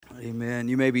Amen.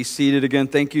 You may be seated again.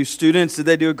 Thank you, students. Did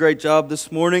they do a great job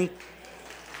this morning?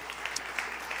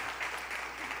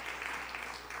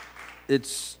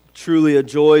 It's truly a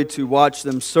joy to watch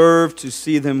them serve, to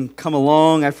see them come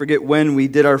along. I forget when we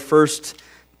did our first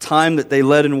time that they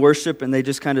led in worship, and they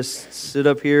just kind of stood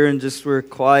up here and just were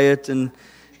quiet and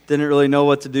didn't really know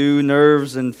what to do,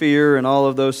 nerves and fear and all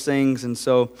of those things. And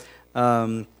so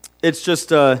it's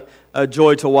just a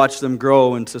joy to watch them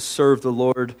grow and to serve the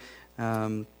Lord.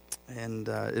 And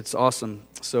it's awesome.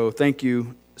 So thank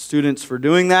you, students, for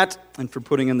doing that and for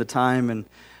putting in the time.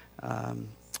 And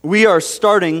we are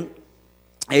starting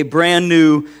a brand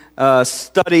new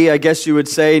study, I guess you would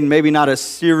say, maybe not a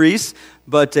series,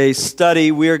 but a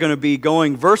study. We are going to be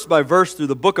going verse by verse through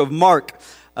the book of Mark.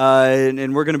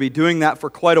 And we're going to be doing that for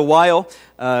quite a while.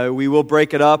 We will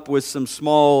break it up with some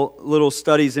small little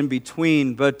studies in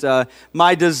between. But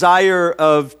my desire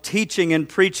of teaching and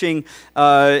preaching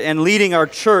and leading our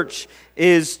church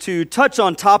is to touch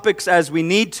on topics as we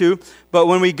need to. But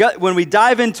when we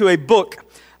dive into a book,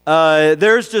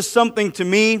 there's just something to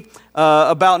me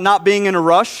about not being in a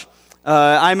rush.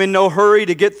 I'm in no hurry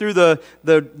to get through the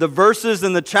verses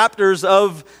and the chapters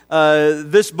of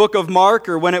this book of Mark,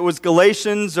 or when it was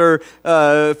Galatians or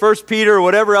 1 Peter or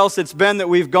whatever else it's been that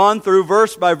we've gone through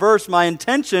verse by verse. My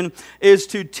intention is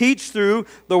to teach through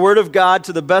the Word of God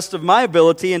to the best of my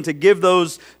ability and to give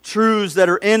those truths that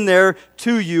are in there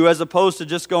to you, as opposed to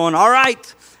just going, all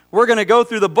right, we're going to go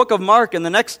through the book of Mark in the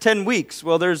next 10 weeks.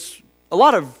 Well, there's a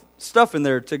lot of stuff in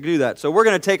there to do that, so we're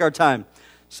going to take our time.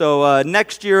 So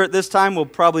next year at this time, we'll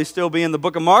probably still be in the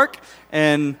book of Mark,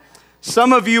 and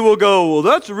some of you will go, well,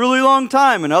 that's a really long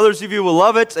time, and others of you will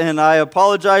love it, and I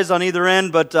apologize on either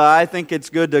end, but I think it's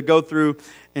good to go through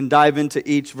and dive into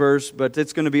each verse, but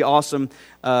it's going to be awesome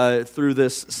through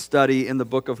this study in the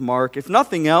book of Mark. If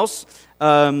nothing else,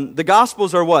 the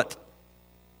Gospels are what?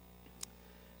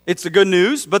 It's the good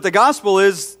news, but the Gospel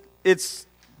it's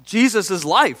Jesus'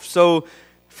 life. So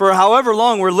for however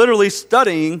long, we're literally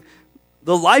studying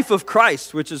the life of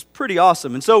Christ, which is pretty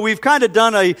awesome. And so we've kind of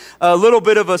done a little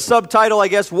bit of a subtitle, I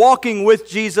guess, Walking with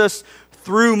Jesus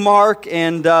through Mark.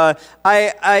 And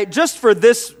I just for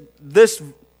this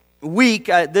week,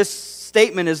 this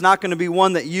statement is not going to be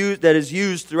one that is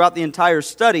used throughout the entire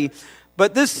study.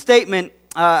 But this statement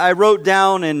I wrote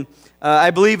down, and I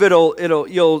believe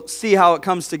you'll see how it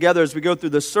comes together as we go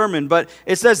through the sermon. But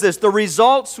it says this: the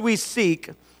results we seek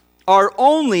are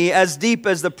only as deep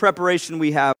as the preparation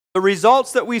we have. The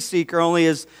results that we seek are only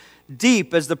as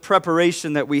deep as the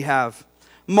preparation that we have.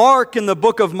 Mark, in the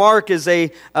book of Mark,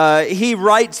 he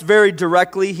writes very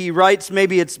directly. He writes,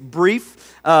 maybe it's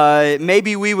brief.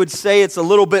 Maybe we would say it's a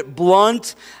little bit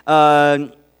blunt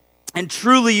and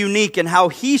truly unique in how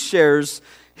he shares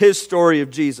his story of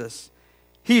Jesus.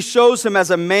 He shows him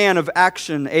as a man of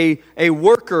action, a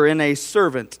worker and a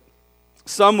servant.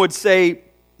 Some would say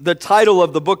the title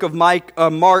of the book of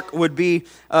Mark would be,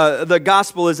 the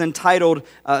gospel is entitled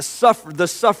The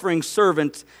Suffering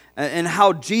Servant, and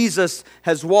how Jesus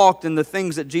has walked and the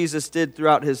things that Jesus did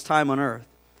throughout his time on earth.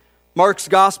 Mark's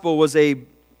gospel was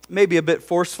maybe a bit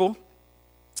forceful,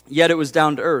 yet it was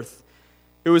down to earth.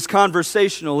 It was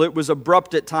conversational, it was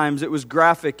abrupt at times, it was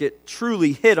graphic, it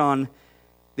truly hit on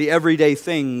the everyday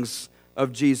things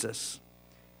of Jesus.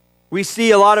 We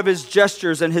see a lot of his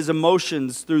gestures and his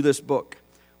emotions through this book.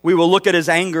 We will look at his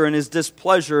anger and his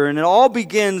displeasure, and it all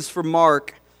begins for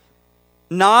Mark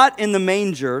not in the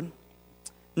manger,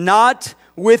 not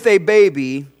with a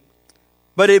baby,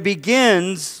 but it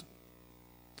begins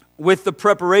with the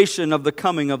preparation of the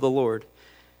coming of the Lord.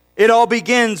 It all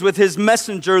begins with his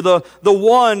messenger, the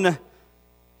one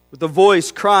with the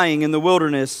voice crying in the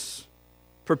wilderness,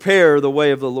 prepare the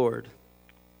way of the Lord.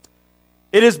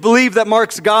 It is believed that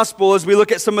Mark's gospel, as we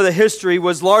look at some of the history,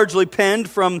 was largely penned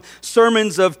from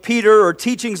sermons of Peter or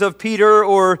teachings of Peter,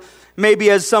 or maybe,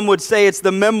 as some would say, it's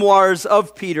the memoirs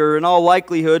of Peter. In all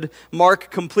likelihood,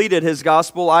 Mark completed his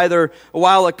gospel either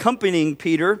while accompanying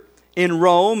Peter in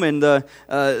Rome in the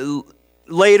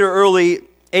later early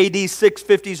AD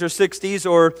 650s or 60s,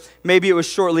 or maybe it was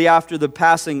shortly after the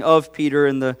passing of Peter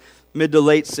in the mid to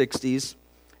late 60s.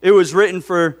 It was written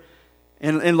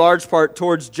in large part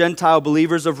towards Gentile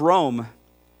believers of Rome.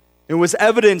 It was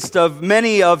evidenced of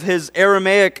many of his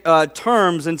Aramaic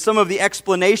terms and some of the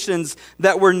explanations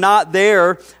that were not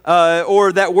there, that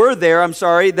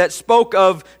spoke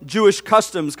of Jewish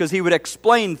customs, because he would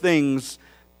explain things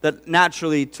that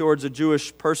naturally towards a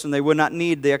Jewish person they would not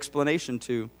need the explanation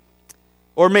to.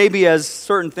 Or maybe as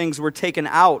certain things were taken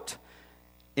out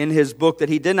in his book that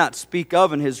he did not speak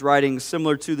of in his writings,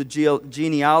 similar to the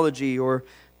genealogy or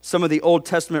some of the Old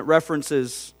Testament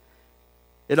references.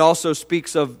 It also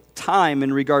speaks of time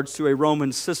in regards to a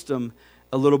Roman system,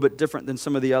 a little bit different than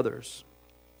some of the others.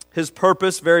 His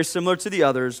purpose, very similar to the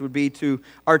others, would be to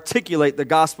articulate the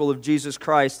gospel of Jesus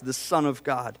Christ, the Son of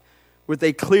God, with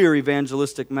a clear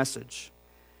evangelistic message.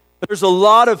 There's a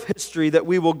lot of history that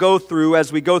we will go through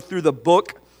as we go through the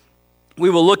book. We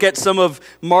will look at some of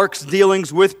Mark's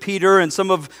dealings with Peter and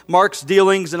some of Mark's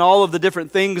dealings and all of the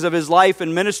different things of his life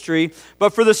and ministry.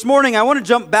 But for this morning, I want to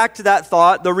jump back to that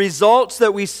thought. The results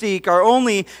that we seek are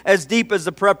only as deep as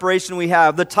the preparation we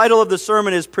have. The title of the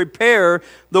sermon is Prepare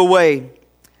the Way.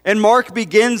 And Mark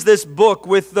begins this book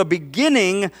with the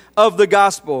beginning of the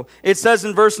gospel. It says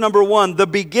in verse number 1, the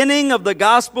beginning of the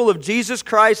gospel of Jesus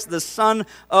Christ, the Son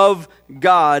of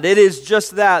God. It is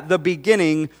just that, the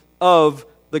beginning of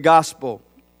the gospel.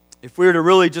 If we were to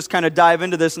really just kind of dive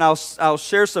into this, and I'll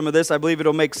share some of this, I believe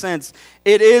it'll make sense.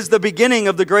 It is the beginning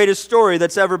of the greatest story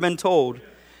that's ever been told.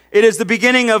 It is the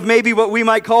beginning of maybe what we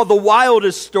might call the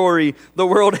wildest story the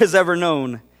world has ever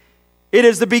known. It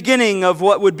is the beginning of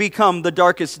what would become the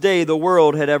darkest day the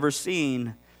world had ever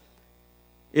seen.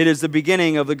 It is the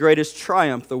beginning of the greatest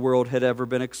triumph the world had ever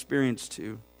been experienced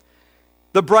to.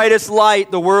 The brightest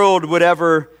light the world would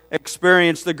ever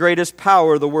experience, the greatest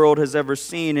power the world has ever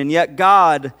seen. And yet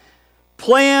God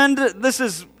planned, this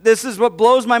is what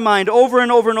blows my mind over and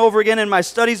over and over again in my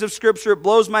studies of Scripture, it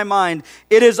blows my mind.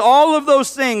 It is all of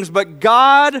those things, but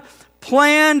God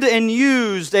planned and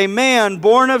used a man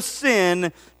born of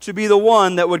sin to be the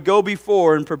one that would go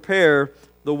before and prepare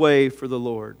the way for the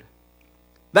Lord.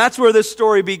 That's where this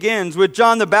story begins, with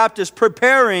John the Baptist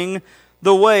preparing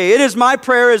the way. It is my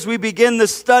prayer as we begin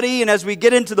this study and as we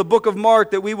get into the book of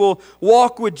Mark that we will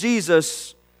walk with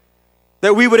Jesus,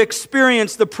 that we would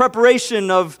experience the preparation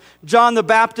of John the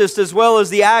Baptist as well as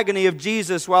the agony of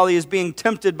Jesus while he is being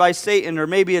tempted by Satan, or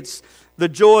maybe it's the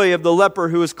joy of the leper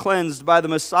who is cleansed by the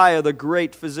Messiah, the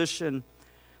great physician.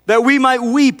 That we might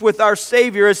weep with our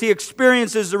Savior as he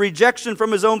experiences the rejection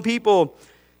from his own people,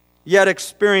 yet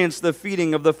experience the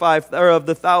feeding of the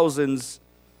thousands.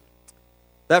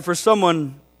 That for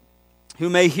someone who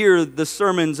may hear the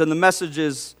sermons and the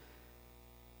messages,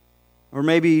 or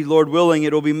maybe, Lord willing,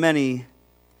 it will be many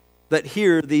that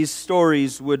hear these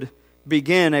stories would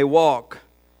begin a walk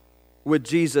with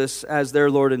Jesus as their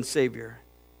Lord and Savior.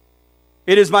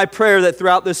 It is my prayer that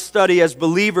throughout this study as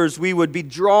believers we would be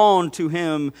drawn to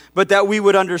Him, but that we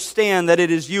would understand that it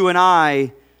is you and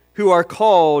I who are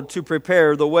called to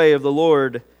prepare the way of the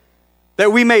Lord.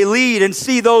 That we may lead and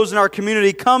see those in our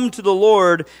community come to the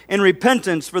Lord in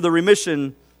repentance for the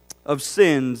remission of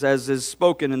sins, as is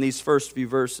spoken in these first few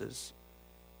verses.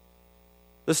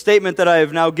 The statement that I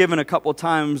have now given a couple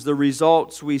times, the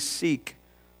results we seek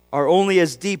are only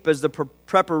as deep as the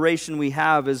preparation we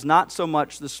have, is not so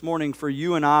much this morning for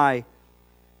you and I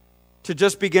to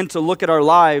just begin to look at our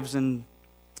lives and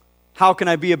how can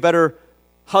I be a better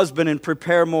husband and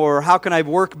prepare more, or how can I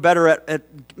work better at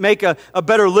make a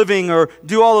better living, or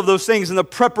do all of those things and the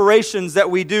preparations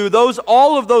that we do.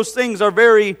 All of those things are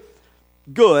very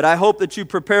good. I hope that you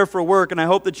prepare for work, and I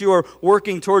hope that you are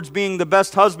working towards being the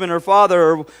best husband or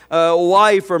father or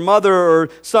wife or mother or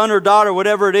son or daughter,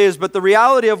 whatever it is. But the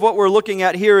reality of what we're looking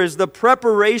at here is the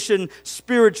preparation,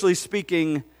 spiritually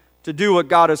speaking, to do what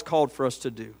God has called for us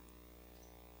to do.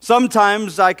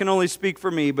 Sometimes, I can only speak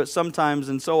for me, but sometimes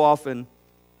and so often,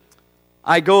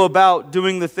 I go about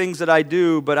doing the things that I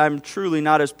do, but I'm truly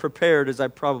not as prepared as I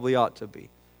probably ought to be.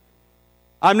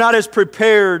 I'm not as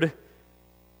prepared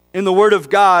in the Word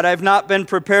of God. I've not been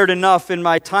prepared enough in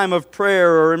my time of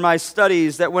prayer or in my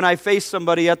studies, that when I face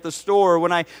somebody at the store, or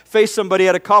when I face somebody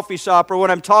at a coffee shop, or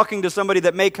when I'm talking to somebody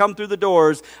that may come through the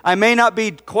doors, I may not be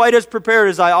quite as prepared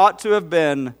as I ought to have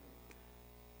been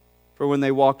for when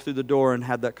they walked through the door and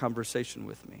had that conversation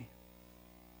with me.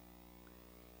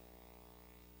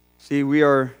 See, we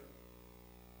are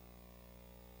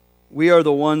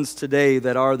the ones today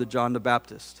that are the John the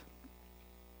Baptist.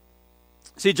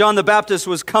 See, John the Baptist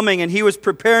was coming and he was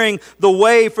preparing the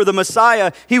way for the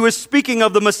Messiah. He was speaking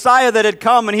of the Messiah that had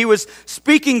come, and he was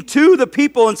speaking to the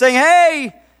people and saying,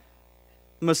 hey,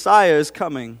 the Messiah is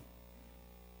coming.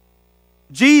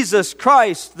 Jesus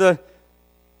Christ, the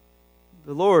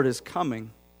Lord is coming.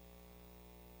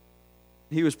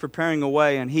 He was preparing a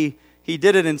way, and he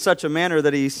did it in such a manner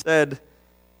that it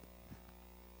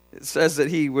says that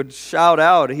he would shout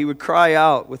out, he would cry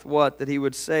out with what? That he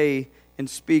would say and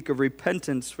speak of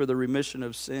repentance for the remission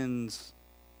of sins.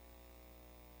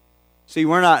 See,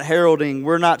 we're not heralding,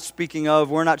 we're not speaking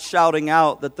of, we're not shouting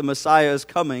out that the Messiah is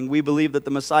coming. We believe that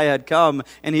the Messiah had come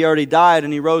and he already died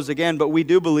and he rose again, but we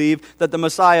do believe that the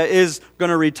Messiah is going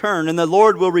to return, and the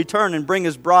Lord will return and bring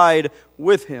his bride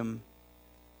with him.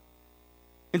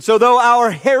 And so though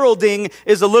our heralding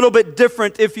is a little bit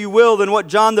different, if you will, than what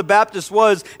John the Baptist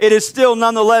was, it is still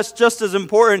nonetheless just as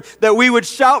important that we would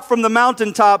shout from the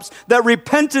mountaintops that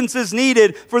repentance is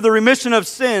needed for the remission of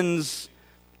sins,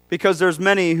 because there's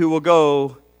many who will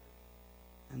go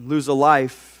and lose a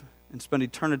life and spend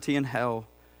eternity in hell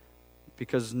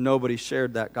because nobody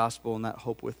shared that gospel and that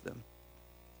hope with them.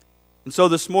 And so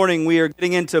this morning we are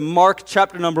getting into Mark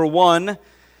chapter number 1.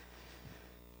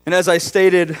 And as I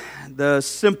stated, the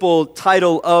simple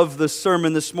title of the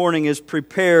sermon this morning is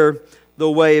Prepare the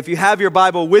Way. If you have your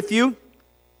Bible with you,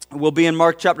 we'll be in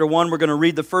Mark chapter 1. We're going to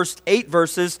read the first 8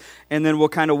 verses, and then we'll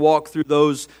kind of walk through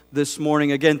those this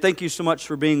morning. Again, thank you so much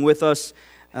for being with us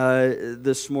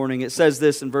this morning. It says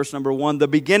this in verse number 1, "The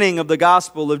beginning of the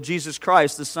gospel of Jesus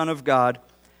Christ, the Son of God.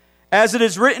 As it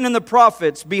is written in the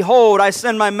prophets, Behold, I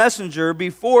send my messenger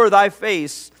before thy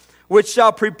face, which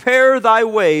shall prepare thy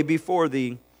way before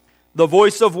thee. The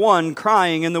voice of one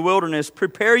crying in the wilderness,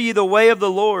 Prepare ye the way of the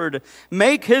Lord,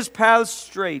 make his paths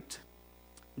straight.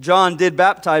 John did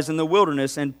baptize in the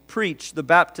wilderness and preach the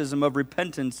baptism of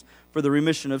repentance for the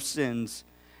remission of sins.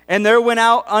 And there went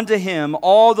out unto him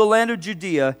all the land of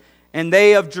Judea, and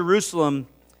they of Jerusalem,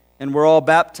 and were all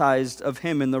baptized of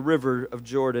him in the river of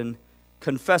Jordan,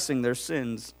 confessing their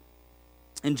sins.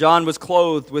 And John was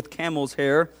clothed with camel's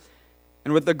hair,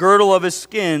 and with the girdle of his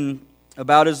skin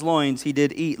about his loins he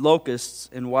did eat locusts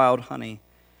and wild honey,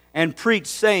 and preached,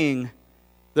 saying,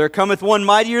 There cometh one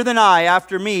mightier than I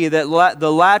after me, that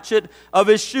the latchet of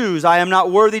his shoes I am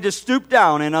not worthy to stoop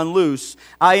down and unloose.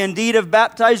 I indeed have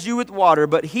baptized you with water,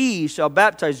 but he shall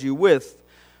baptize you with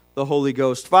the Holy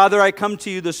Ghost." Father, I come to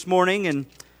you this morning, and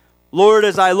Lord,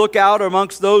 as I look out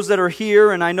amongst those that are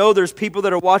here, and I know there's people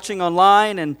that are watching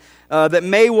online and that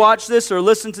may watch this or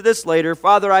listen to this later,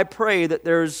 Father, I pray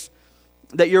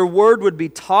that your word would be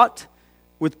taught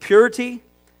with purity,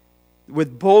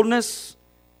 with boldness,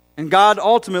 and God,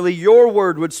 ultimately, your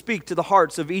word would speak to the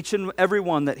hearts of each and every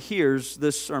one that hears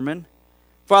this sermon.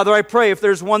 Father, I pray if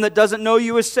there's one that doesn't know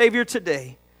you as Savior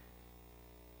today,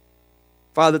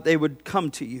 Father, that they would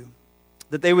come to you,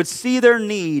 that they would see their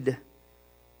need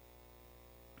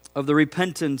of the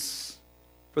repentance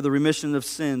for the remission of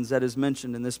sins that is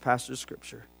mentioned in this passage of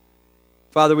Scripture.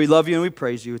 Father, we love you and we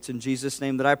praise you. It's in Jesus'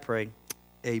 name that I pray.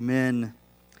 Amen.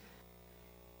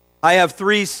 I have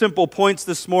 3 simple points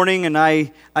this morning, and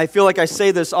I feel like I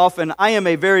say this often. I am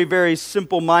a very, very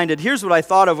simple-minded. Here's what I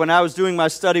thought of when I was doing my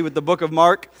study with the book of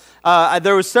Mark.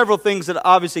 There were several things that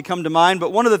obviously come to mind,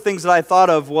 but one of the things that I thought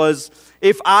of was,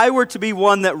 if I were to be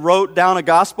one that wrote down a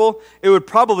gospel, it would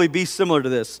probably be similar to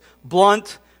this.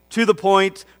 Blunt, to the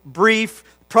point, brief,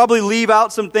 probably leave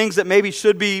out some things that maybe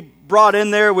should be brought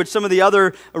in there, which some of the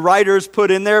other writers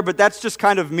put in there, but that's just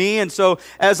kind of me. And so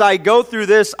as I go through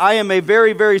this, I am a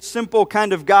very, very simple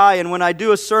kind of guy, and when I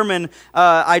do a sermon,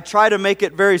 I try to make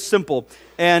it very simple.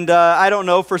 And I don't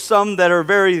know, for some that are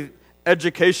very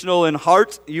educational in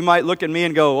heart, you might look at me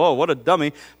and go, "Oh, what a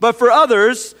dummy." But for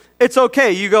others, it's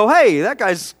okay. You go, "Hey, that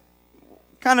guy's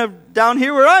kind of down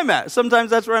here where I'm at."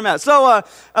 Sometimes that's where I'm at. So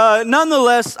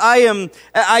nonetheless,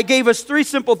 I gave us 3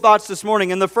 simple thoughts this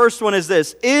morning, and the first one is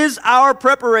this: is our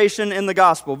preparation in the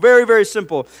gospel? Very, very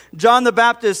simple. John the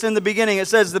Baptist, in the beginning, it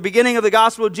says, "The beginning of the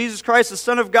gospel of Jesus Christ, the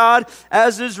Son of God,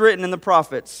 as is written in the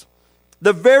prophets."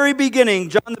 The very beginning,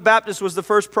 John the Baptist was the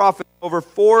first prophet over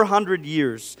 400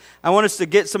 years. I want us to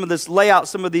get some of this, lay out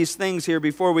some of these things here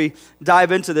before we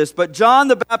dive into this. But John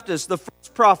the Baptist, the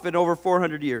first prophet over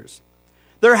 400 years.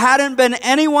 There hadn't been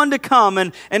anyone to come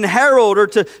and herald or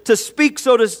to speak,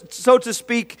 so to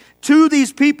speak, to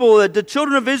these people, the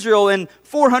children of Israel, in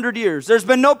 400 years. There's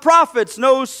been no prophets,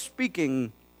 no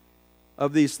speaking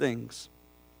of these things.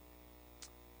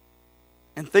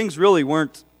 And things really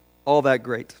weren't all that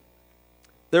great.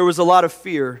 There was a lot of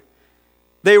fear.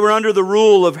 They were under the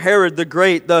rule of Herod the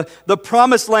Great. The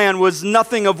promised land was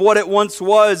nothing of what it once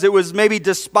was. It was maybe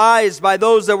despised by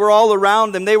those that were all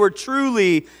around them. They were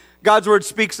truly, God's word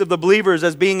speaks of the believers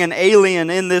as being an alien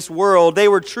in this world. They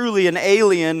were truly an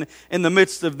alien in the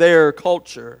midst of their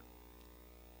culture.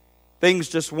 Things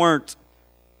just weren't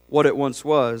what it once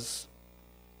was.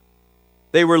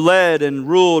 They were led and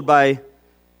ruled by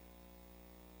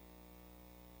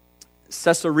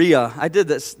Caesarea. I did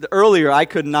this earlier. I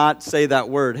could not say that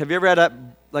word. Have you ever had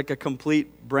a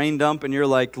complete brain dump and you're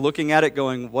like looking at it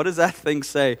going, what does that thing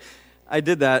say? I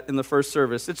did that in the first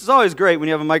service. It's always great when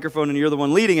you have a microphone and you're the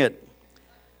one leading it.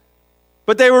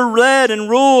 But they were led and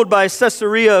ruled by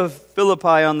Caesarea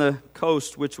Philippi on the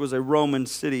coast, which was a Roman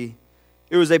city.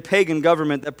 It was a pagan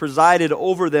government that presided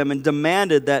over them and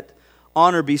demanded that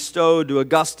honor bestowed to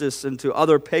Augustus and to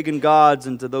other pagan gods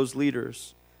and to those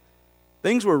leaders.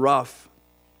 Things were rough.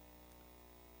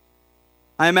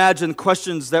 I imagine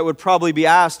questions that would probably be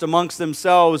asked amongst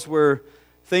themselves were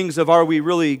things of, are we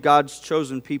really God's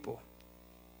chosen people?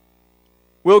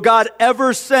 Will God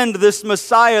ever send this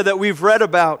Messiah that we've read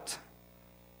about?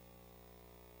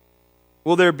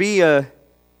 Will there be a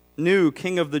new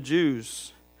King of the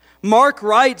Jews? Mark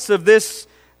writes of this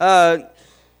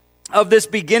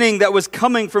beginning that was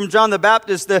coming from John the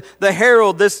Baptist, the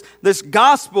herald, this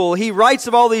gospel. He writes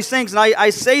of all these things. And I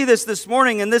say this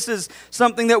morning, and this is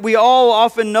something that we all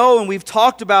often know and we've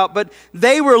talked about, but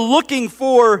they were looking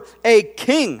for a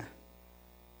king.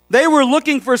 They were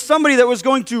looking for somebody that was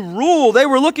going to rule. They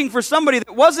were looking for somebody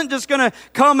that wasn't just going to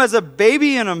come as a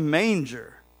baby in a manger.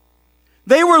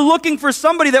 They were looking for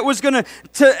somebody that was going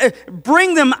to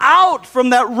bring them out from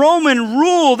that Roman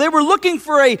rule. They were looking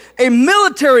for a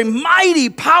military, mighty,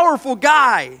 powerful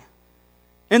guy.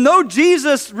 And though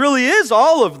Jesus really is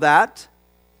all of that,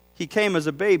 he came as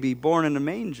a baby born in a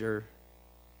manger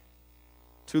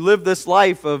to live this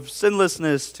life of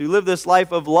sinlessness, to live this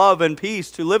life of love and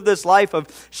peace, to live this life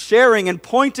of sharing and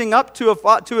pointing up to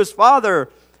his Father.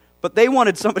 But they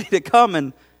wanted somebody to come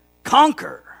and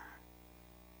conquer.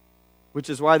 Which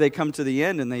is why they come to the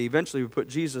end and they eventually would put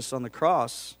Jesus on the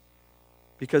cross.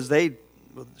 Because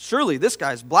surely this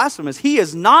guy's blasphemous. He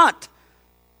is not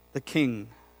the king.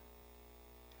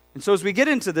 And so as we get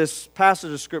into this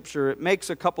passage of Scripture, it makes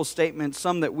a couple statements,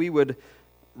 some that we would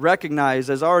recognize,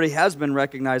 as already has been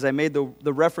recognized. I made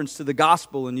the reference to the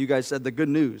gospel, and you guys said the good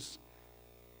news,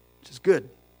 which is good.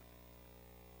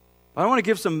 But I want to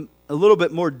give a little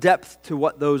bit more depth to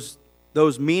what those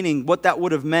meaning, what that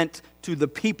would have meant to the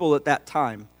people at that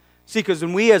time. See, because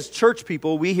when we as church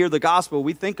people, we hear the gospel,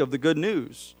 we think of the good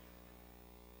news.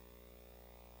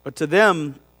 But to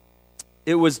them,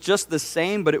 it was just the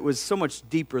same, but it was so much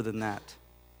deeper than that.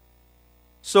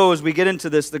 So as we get into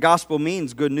this, the gospel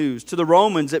means good news. To the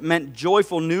Romans, it meant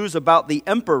joyful news about the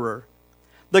emperor.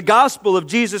 The gospel of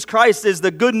Jesus Christ is the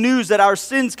good news that our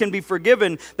sins can be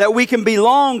forgiven, that we can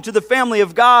belong to the family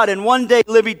of God and one day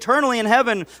live eternally in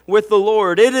heaven with the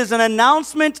Lord. It is an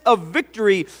announcement of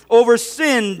victory over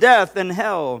sin, death, and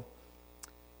hell.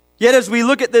 Yet as we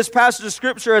look at this passage of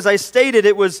Scripture, as I stated,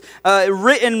 it was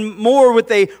written more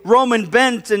with a Roman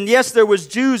bent. And yes, there was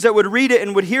Jews that would read it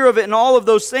and would hear of it and all of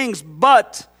those things,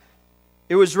 but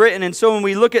it was written. And so when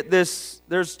we look at this,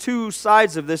 there's two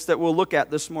sides of this that we'll look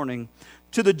at this morning.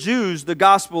 To the Jews, the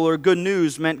gospel or good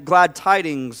news meant glad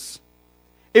tidings.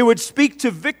 It would speak to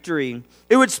victory.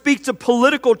 It would speak to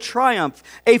political triumph,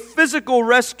 a physical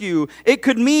rescue. It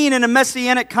could mean, in a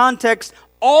messianic context,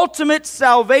 ultimate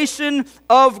salvation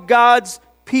of God's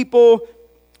people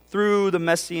through the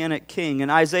messianic king. In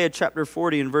Isaiah chapter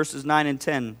 40 and verses 9 and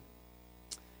 10,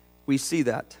 we see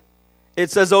that.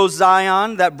 It says, O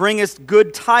Zion, that bringest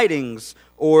good tidings,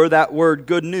 or that word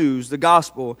good news, the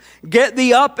gospel. Get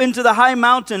thee up into the high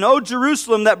mountain, O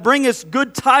Jerusalem, that bringest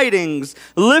good tidings.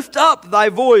 Lift up thy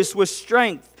voice with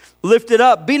strength. Lift it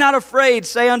up. Be not afraid.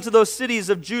 Say unto those cities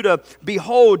of Judah,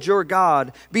 behold your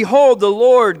God. Behold, the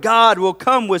Lord God will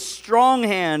come with strong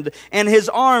hand, and his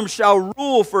arm shall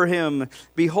rule for him.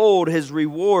 Behold, his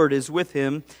reward is with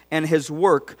him, and his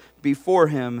work before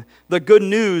him. The good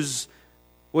news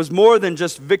was more than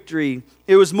just victory.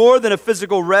 It was more than a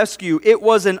physical rescue. It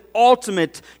was an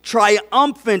ultimate,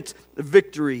 triumphant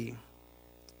victory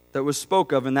that was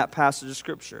spoke of in that passage of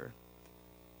Scripture.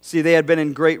 See, they had been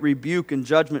in great rebuke and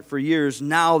judgment for years.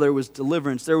 Now there was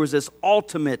deliverance. There was this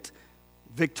ultimate,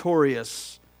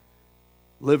 victorious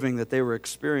living that they were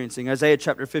experiencing. Isaiah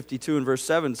chapter 52 and verse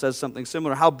 7 says something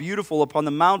similar. How beautiful upon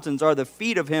the mountains are the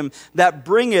feet of him that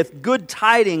bringeth good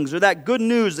tidings, or that good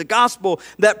news, the gospel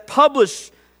that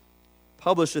publisheth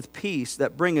peace,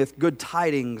 that bringeth good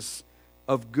tidings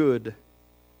of good,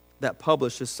 that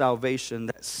publisheth salvation,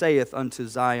 that saith unto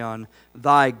Zion,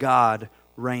 thy God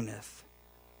reigneth.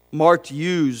 Mark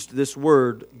used this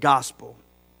word gospel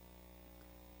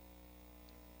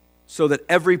so that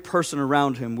every person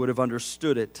around him would have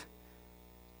understood it,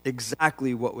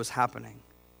 exactly what was happening.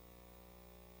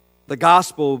 The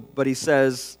gospel, but he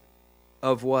says,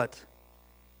 of what?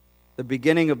 The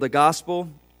beginning of the gospel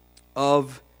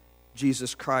of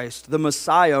Jesus Christ, the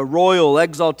Messiah, royal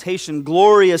exaltation,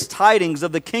 glorious tidings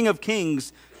of the King of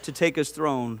Kings to take his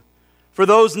throne. For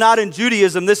those not in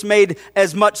Judaism, this made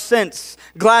as much sense.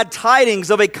 Glad tidings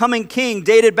of a coming king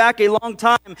dated back a long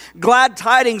time. Glad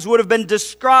tidings would have been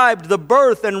described the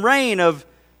birth and reign of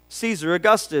Caesar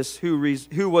Augustus,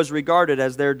 who was regarded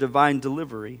as their divine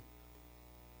delivery.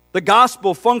 The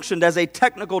gospel functioned as a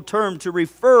technical term to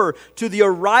refer to the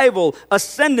arrival,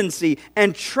 ascendancy,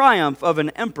 and triumph of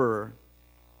an emperor.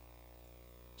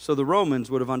 So the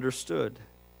Romans would have understood.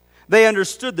 They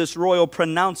understood this royal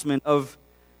pronouncement of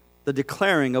the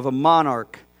declaring of a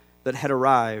monarch that had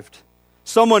arrived.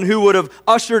 Someone who would have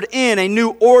ushered in a new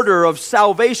order of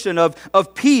salvation, of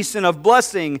peace, and of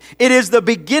blessing. It is the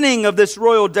beginning of this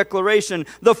royal declaration.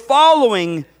 The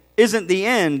following isn't the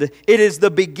end, it is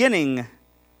the beginning.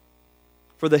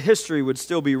 For the history would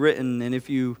still be written, and if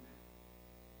you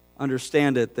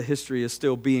understand it, the history is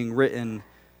still being written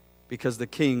because the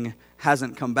king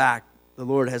hasn't come back. The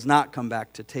Lord has not come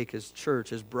back to take his church,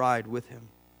 his bride, with him.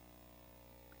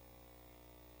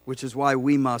 Which is why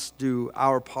we must do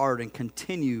our part and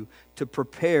continue to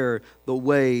prepare the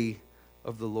way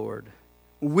of the Lord.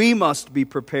 We must be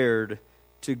prepared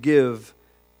to give.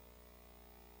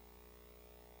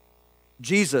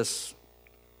 Jesus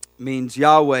means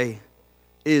Yahweh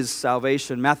is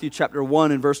salvation. Matthew chapter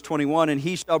 1 and verse 21, and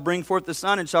he shall bring forth the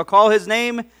Son and shall call his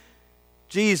name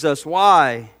Jesus.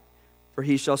 Why? For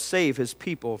he shall save his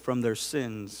people from their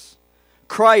sins.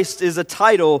 Christ is a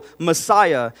title,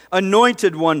 Messiah,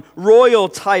 anointed one, royal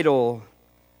title.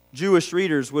 Jewish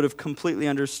readers would have completely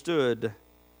understood.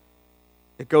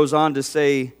 It goes on to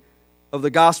say of the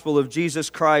gospel of Jesus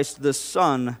Christ, the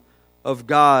Son of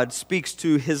God, speaks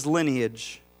to his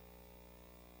lineage.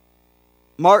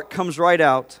 Mark comes right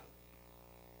out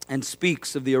and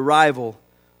speaks of the arrival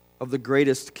of the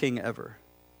greatest king ever.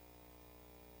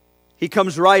 He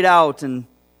comes right out and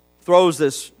throws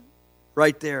this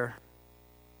right there.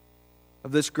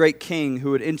 Of this great king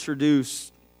who would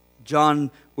introduce,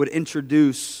 John would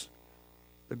introduce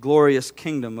the glorious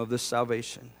kingdom of this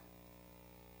salvation.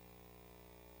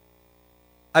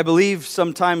 I believe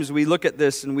sometimes we look at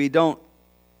this and we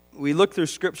look through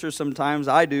Scripture sometimes,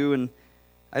 I do, and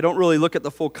I don't really look at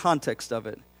the full context of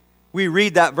it. We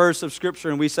read that verse of Scripture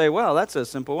and we say, well, that's a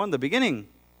simple one, the beginning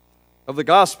of the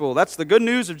gospel. That's the good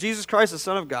news of Jesus Christ, the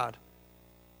Son of God.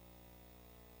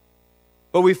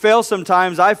 But we fail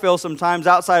sometimes, I fail sometimes,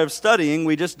 outside of studying,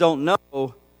 we just don't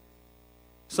know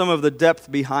some of the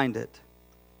depth behind it.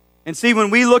 And see, when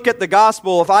we look at the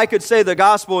gospel, if I could say the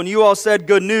gospel and you all said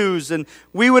good news, and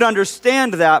we would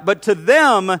understand that. But to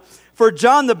them, for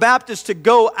John the Baptist to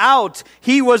go out,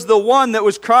 he was the one that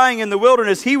was crying in the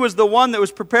wilderness. He was the one that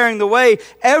was preparing the way.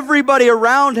 Everybody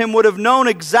around him would have known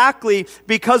exactly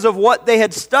because of what they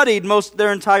had studied most of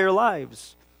their entire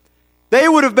lives. They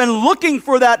would have been looking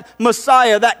for that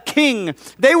Messiah, that king.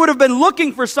 They would have been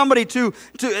looking for somebody to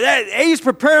hey, he's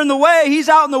preparing the way. He's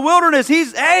out in the wilderness.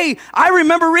 Hey, I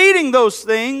remember reading those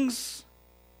things.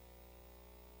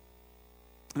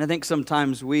 And I think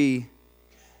sometimes we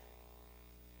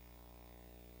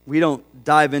don't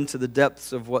dive into the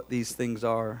depths of what these things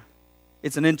are.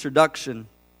 It's an introduction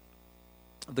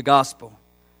of the gospel.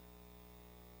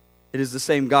 It is the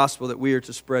same gospel that we are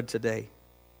to spread today.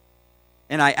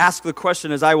 And I ask the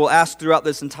question, as I will ask throughout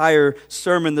this entire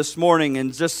sermon this morning,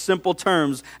 in just simple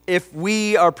terms, if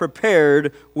we are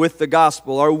prepared with the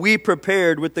gospel, are we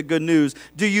prepared with the good news?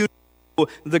 Do you know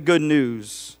the good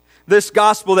news? This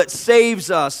gospel that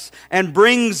saves us and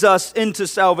brings us into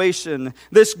salvation.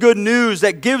 This good news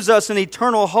that gives us an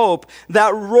eternal hope.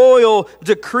 That royal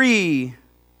decree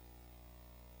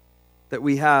that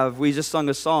we have. We just sung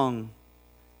a song,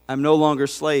 I'm no longer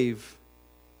slave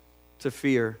to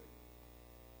fear.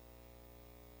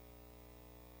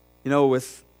 You know,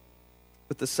 with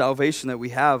the salvation that we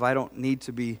have, I don't need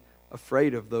to be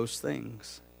afraid of those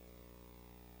things.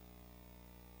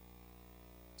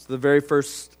 So the very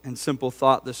first and simple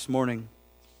thought this morning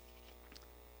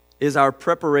is our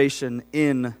preparation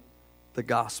in the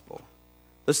gospel.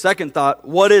 The second thought,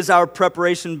 what is our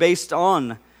preparation based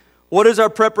on? What is our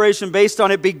preparation based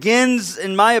on? It begins,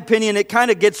 in my opinion, it kind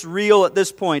of gets real at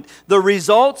this point. The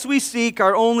results we seek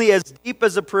are only as deep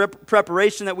as the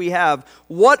preparation that we have.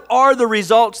 What are the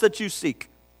results that you seek?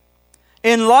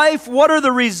 In life, what are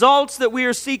the results that we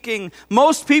are seeking?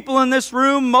 Most people in this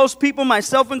room, most people,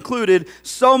 myself included,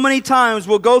 so many times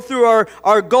will go through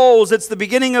our goals. It's the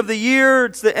beginning of the year.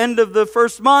 It's the end of the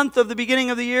first month of the beginning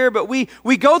of the year. But we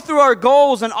go through our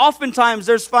goals, and oftentimes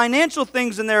there's financial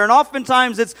things in there. And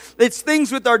oftentimes it's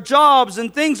things with our jobs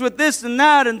and things with this and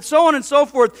that and so on and so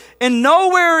forth. And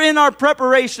nowhere in our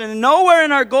preparation, nowhere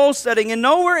in our goal setting, and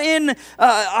nowhere in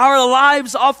our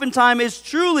lives oftentimes is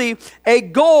truly a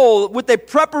goal with a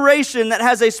preparation that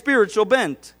has a spiritual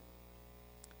bent.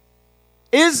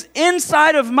 Is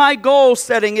inside of my goal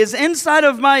setting, is inside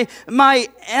of my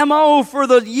MO for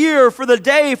the year, for the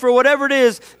day, for whatever it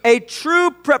is, a true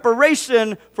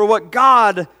preparation for what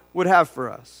God would have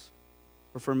for us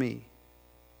or for me?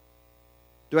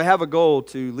 Do I have a goal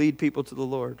to lead people to the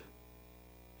Lord?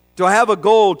 Do I have a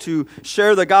goal to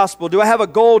share the gospel? Do I have a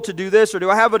goal to do this, or do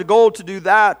I have a goal to do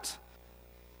that?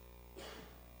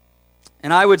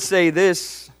 And I would say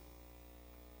this,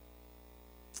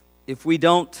 if we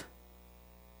don't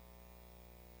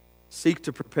seek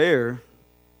to prepare,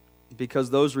 because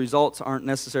those results aren't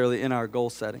necessarily in our goal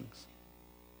settings,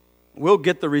 we'll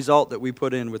get the result that we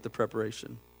put in with the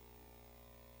preparation.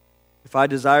 If I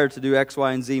desire to do X,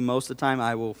 Y, and Z, most of the time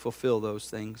I will fulfill those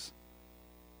things.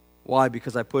 Why?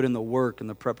 Because I put in the work and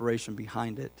the preparation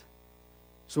behind it.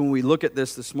 So when we look at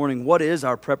this morning, what is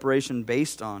our preparation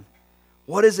based on?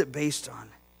 What is it based on?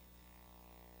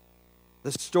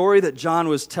 The story that John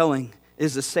was telling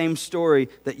is the same story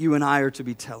that you and I are to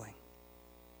be telling.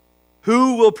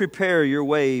 Who will prepare your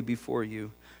way before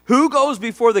you? Who goes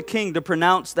before the king to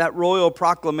pronounce that royal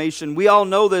proclamation? We all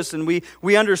know this, and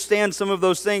we understand some of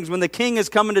those things. When the king is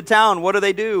coming to town, what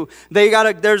do?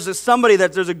 There's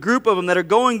a group of them that are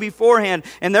going beforehand,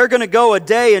 and they're going to go a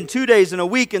day and 2 days and a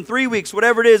week and 3 weeks,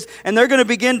 whatever it is, and they're going to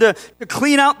begin to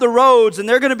clean out the roads, and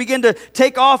they're going to begin to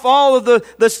take off all of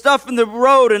the stuff in the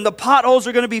road, and the potholes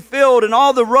are going to be filled, and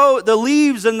all the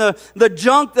leaves and the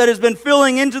junk that has been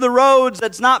filling into the roads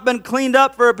that's not been cleaned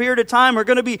up for a period of time are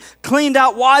going to be cleaned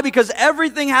out. Why? Because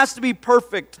everything has to be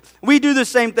perfect. We do the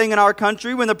same thing in our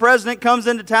country. When the president comes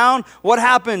into town, what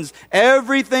happens?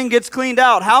 Everything gets cleaned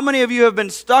out. How many of you have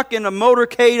been stuck in a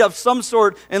motorcade of some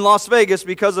sort in Las Vegas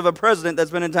because of a president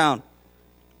that's been in town?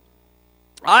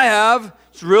 I have.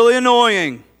 It's really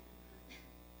annoying.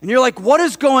 And you're like, what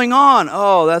is going on?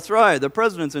 Oh, that's right. The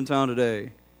president's in town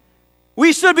today.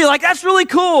 We should be like, that's really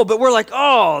cool. But we're like,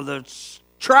 oh, the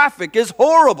traffic is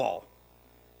horrible.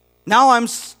 Now I'm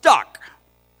stuck.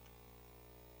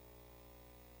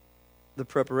 The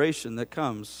preparation that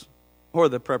comes, or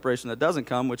the preparation that doesn't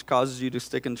come, which causes you to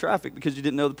stick in traffic because you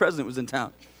didn't know the president was in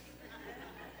town.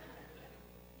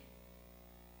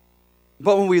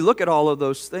 But when we look at all of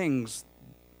those things,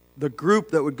 the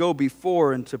group that would go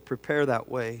before and to prepare that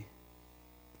way,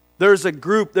 there's a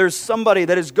group, there's somebody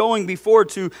that is going before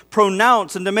to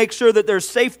pronounce and to make sure that there's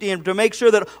safety and to make sure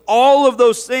that all of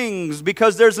those things,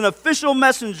 because there's an official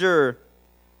messenger.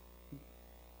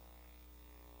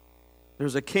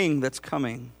 There's a king that's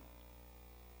coming.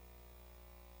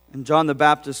 And John the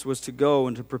Baptist was to go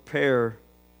and to prepare,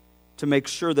 to make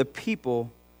sure the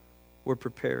people were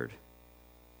prepared.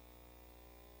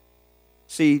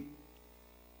 See,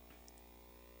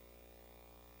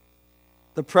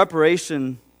 the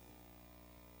preparation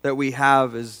that we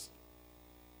have is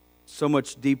so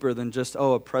much deeper than just,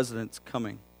 a president's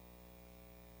coming.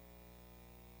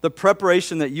 The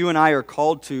preparation that you and I are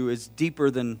called to is deeper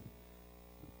than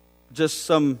just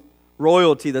some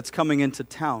royalty that's coming into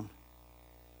town.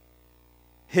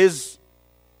 His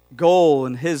goal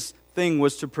and his thing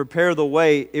was to prepare the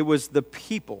way. It was the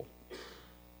people.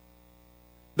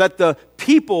 That the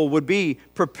people would be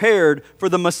prepared for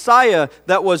the Messiah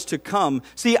that was to come.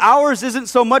 See, ours isn't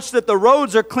so much that the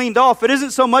roads are cleaned off. It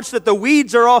isn't so much that the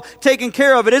weeds are all taken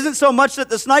care of. It isn't so much that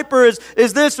the sniper is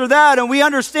this or that, and we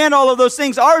understand all of those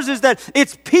things. Ours is that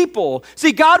it's people.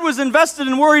 See, God was invested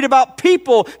and worried about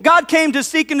people. God came to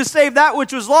seek and to save that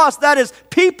which was lost. That is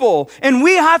people. And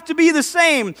we have to be the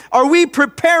same. Are we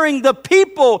preparing the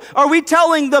people? Are we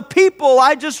telling the people?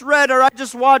 I just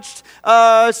watched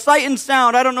Sight and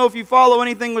Sound. I don't know if you follow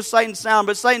anything with Sight and Sound,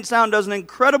 but Sight and Sound does an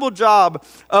incredible job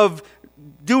of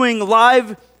doing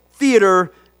live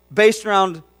theater based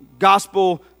around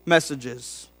gospel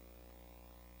messages.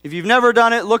 If you've never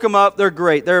done it, look them up. They're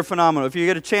great. They're phenomenal. If you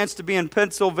get a chance to be in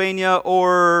Pennsylvania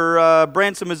or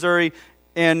Branson, Missouri,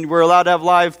 and we're allowed to have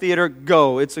live theater,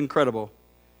 go. It's incredible.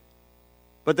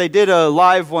 But they did a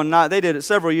live one. They did it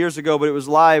several years ago, but it was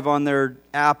live on their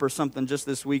app or something just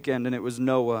this weekend, and it was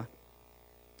Noah.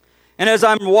 And as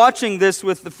I'm watching this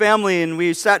with the family, and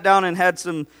we sat down and had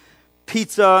some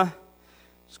pizza,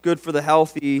 it's good for the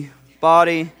healthy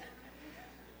body.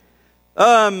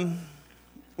 We're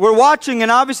watching, and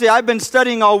obviously I've been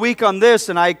studying all week on this,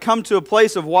 and I come to a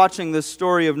place of watching this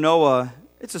story of Noah.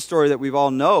 It's a story that we all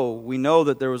know. We know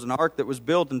that there was an ark that was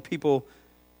built, and people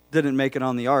didn't make it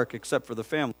on the ark except for the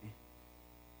family.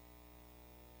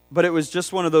 But it was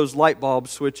just one of those light bulb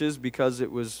switches because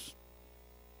it was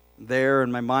there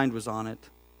and my mind was on it.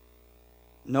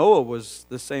 Noah was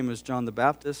the same as John the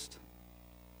Baptist,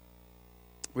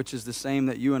 which is the same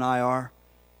that you and I are.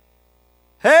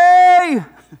 Hey!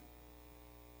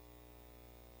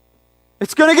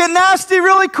 It's going to get nasty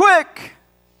really quick.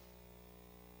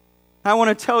 I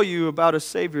want to tell you about a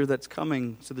Savior that's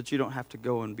coming so that you don't have to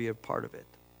go and be a part of it.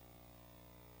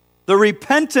 The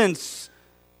repentance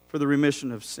for the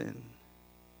remission of sin.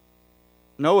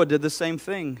 Noah did the same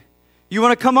thing. You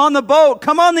want to come on the boat?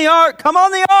 Come on the ark. Come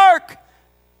on the ark.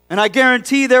 And I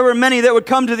guarantee there were many that would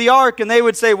come to the ark and they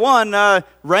would say,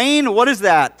 rain? What is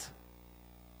that?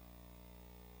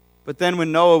 But then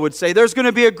when Noah would say, there's going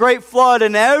to be a great flood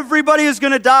and everybody is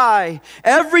going to die.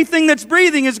 Everything that's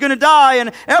breathing is going to die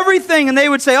and everything. And they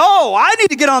would say, oh, I need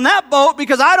to get on that boat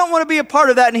because I don't want to be a part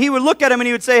of that. And he would look at him and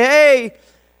he would say, hey,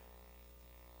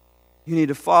 you need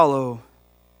to follow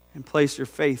and place your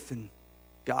faith in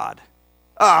God.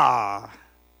 Well,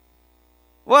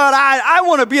 I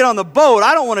want to be on the boat.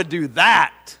 I don't want to do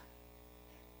that.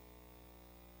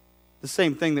 The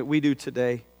same thing that we do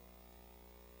today.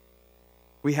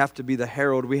 We have to be the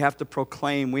herald. We have to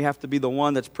proclaim. We have to be the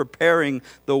one that's preparing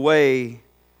the way.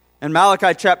 In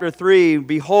Malachi chapter 3,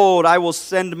 behold, I will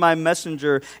send my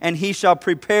messenger, and he shall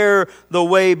prepare the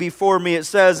way before me. It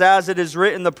says, as it is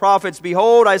written, the prophets,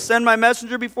 behold, I send my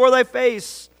messenger before thy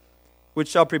face, which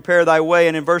shall prepare thy way.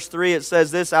 And in verse 3, it says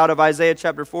this out of Isaiah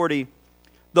chapter 40.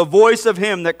 The voice of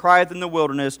him that crieth in the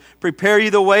wilderness, prepare ye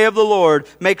the way of the Lord,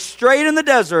 make straight in the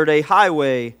desert a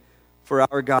highway for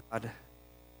our God.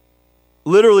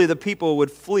 Literally, the people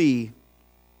would flee.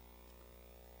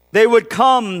 They would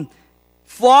come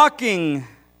flocking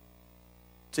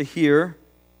to hear.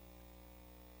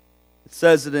 It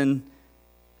says it in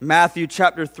Matthew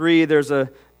chapter 3. There's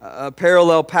a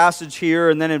parallel passage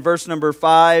here. And then in verse number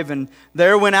 5, and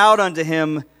there went out unto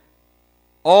him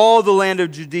all the land of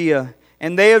Judea,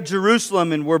 and they of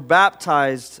Jerusalem, and were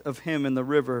baptized of him in the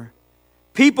river.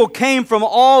 People came from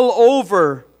all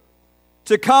over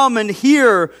to come and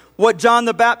hear what John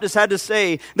the Baptist had to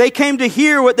say. They came to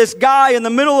hear what this guy in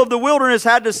the middle of the wilderness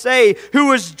had to say, who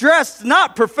was dressed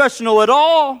not professional at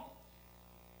all,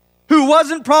 who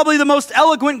wasn't probably the most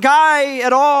eloquent guy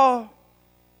at all,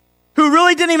 who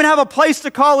really didn't even have a place to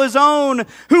call his own,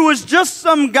 who was just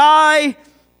some guy.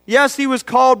 Yes, he was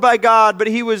called by God, but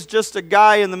he was just a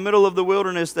guy in the middle of the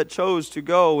wilderness that chose to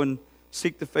go and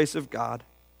seek the face of God.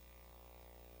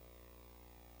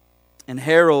 And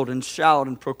herald and shout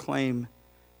and proclaim.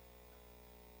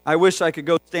 I wish I could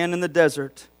go stand in the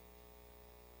desert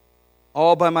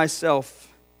all by myself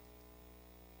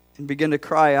and begin to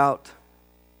cry out,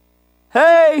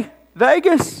 hey,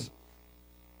 Vegas,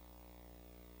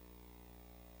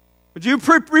 would you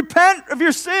repent of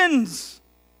your sins?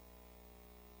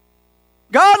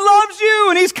 God loves you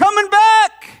and he's coming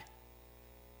back.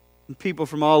 And people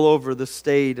from all over the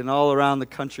state and all around the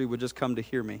country would just come to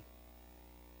hear me.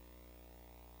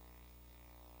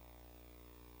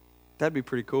 That'd be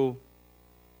pretty cool.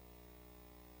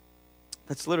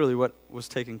 That's literally what was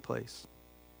taking place.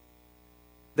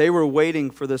 They were waiting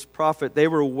for this prophet. They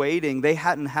were waiting. They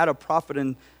hadn't had a prophet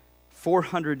in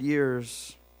 400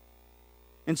 years.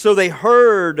 And so they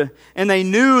heard and they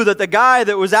knew that the guy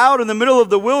that was out in the middle of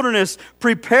the wilderness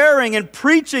preparing and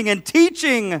preaching and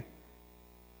teaching,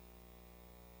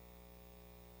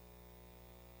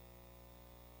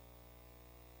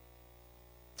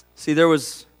 see, there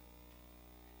was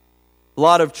a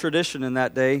lot of tradition in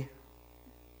that day,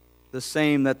 the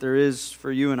same that there is for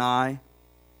you and I.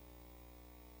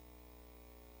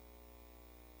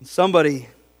 Somebody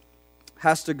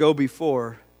has to go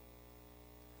before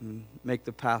and make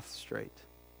the path straight.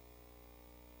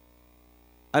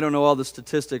 I don't know all the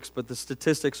statistics, but the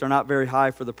statistics are not very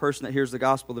high for the person that hears the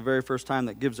gospel the very first time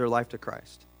that gives their life to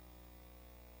Christ.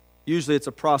 Usually it's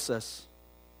a process.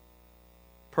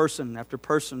 Person after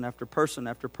person after person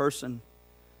after person.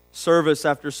 Service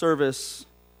after service,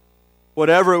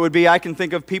 whatever it would be. I can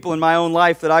think of people in my own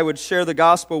life that I would share the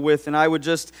gospel with, and I would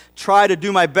just try to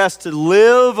do my best to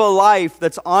live a life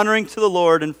that's honoring to the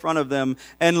Lord in front of them,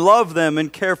 and love them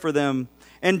and care for them,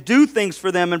 and do things for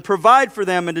them and provide for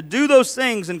them, and to do those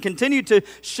things and continue to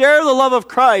share the love of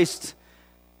Christ.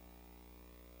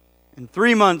 And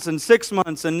 3 months and 6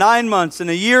 months and 9 months and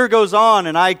a year goes on,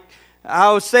 and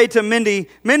I'll say to Mindy,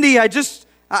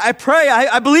 I pray,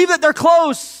 I believe that they're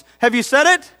close. Have you said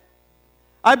it?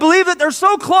 I believe that they're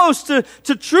so close to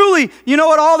truly, you know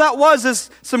what all that was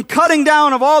is some cutting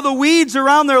down of all the weeds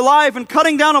around their life and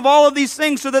cutting down of all of these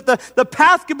things so that the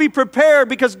path could be prepared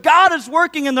because God is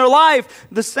working in their life.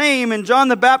 The same, and John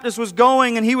the Baptist was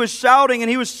going and he was shouting and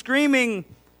he was screaming.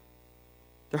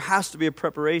 There has to be a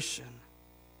preparation.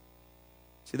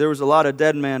 See, there was a lot of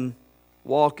dead men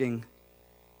walking,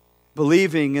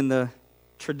 believing in the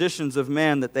traditions of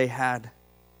man that they had.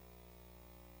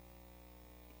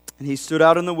 And he stood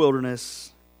out in the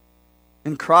wilderness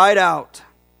and cried out,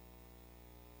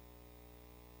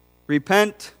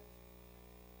 repent,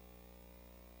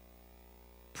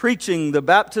 preaching the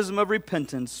baptism of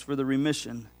repentance for the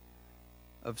remission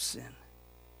of sin.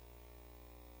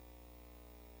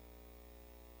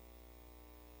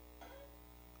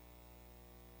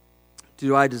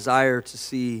 Do I desire to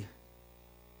see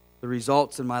the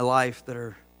results in my life that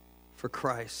are for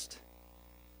Christ?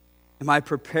 Am I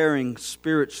preparing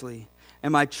spiritually?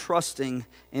 Am I trusting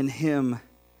in Him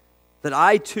that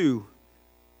I too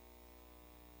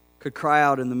could cry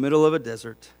out in the middle of a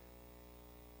desert,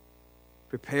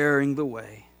 preparing the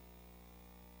way?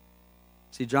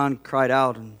 See, John cried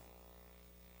out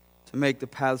to make the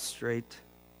path straight.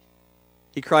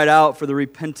 He cried out for the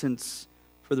repentance,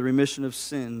 for the remission of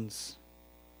sins.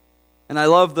 And I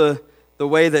love the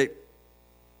way that,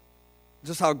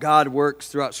 just how God works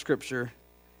throughout Scripture,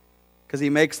 because He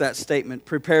makes that statement,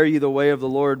 prepare ye the way of the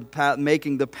Lord,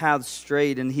 making the path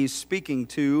straight. And He's speaking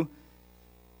to,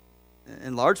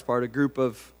 in large part, a group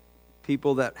of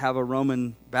people that have a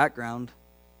Roman background.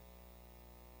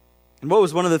 And what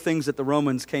was one of the things that the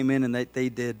Romans came in and they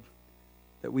did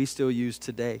that we still use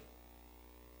today?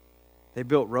 They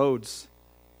built roads.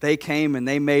 They came and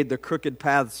they made the crooked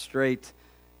paths straight.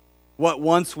 What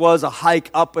once was a hike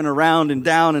up and around and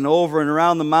down and over and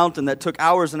around the mountain that took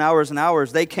hours and hours and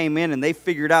hours, they came in and they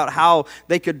figured out how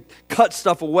they could cut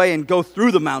stuff away and go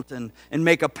through the mountain and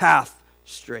make a path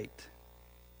straight.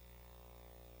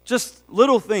 Just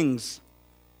little things,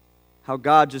 how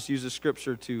God just uses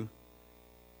Scripture to,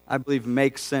 I believe,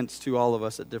 make sense to all of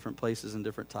us at different places and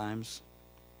different times.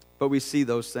 But we see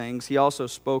those things. He also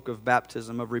spoke of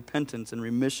baptism, of repentance and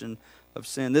remission of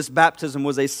sin. This baptism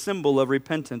was a symbol of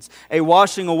repentance, a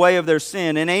washing away of their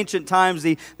sin. In ancient times,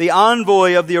 the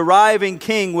envoy of the arriving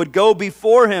king would go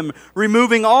before him,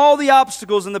 removing all the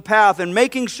obstacles in the path and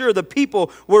making sure the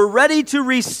people were ready to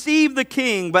receive the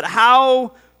king. But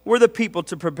how were the people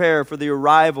to prepare for the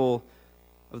arrival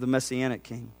of the Messianic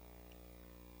king?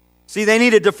 See, they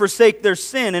needed to forsake their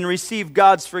sin and receive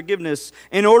God's forgiveness.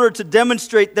 In order to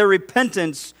demonstrate their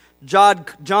repentance,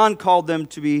 John called them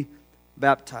to be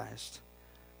baptized.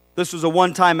 This was a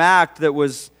one-time act that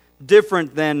was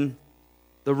different than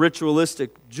the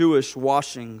ritualistic Jewish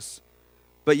washings,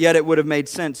 but yet it would have made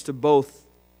sense to both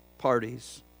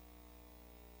parties.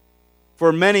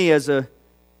 For many, as a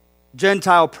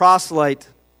Gentile proselyte,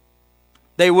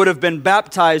 they would have been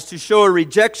baptized to show a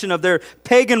rejection of their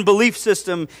pagan belief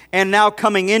system and now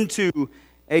coming into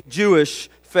a Jewish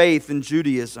faith in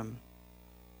Judaism.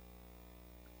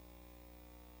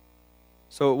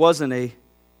 So it wasn't a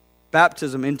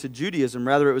baptism into Judaism.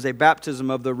 Rather, it was a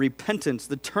baptism of the repentance,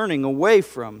 the turning away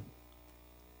from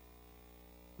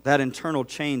that internal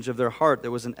change of their heart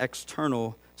that was an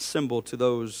external symbol to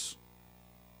those.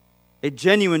 A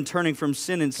genuine turning from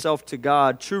sin and self to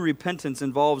God. True repentance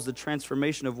involves the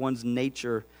transformation of one's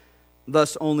nature,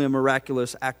 thus only a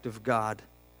miraculous act of God.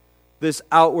 This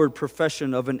outward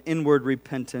profession of an inward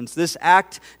repentance. This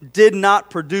act did not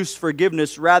produce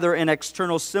forgiveness, rather an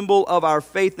external symbol of our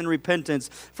faith and repentance.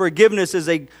 Forgiveness is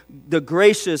the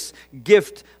gracious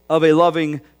gift of a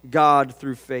loving God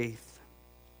through faith.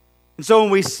 And so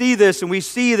when we see this and we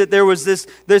see that there was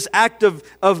this act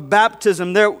of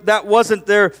baptism, that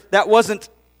wasn't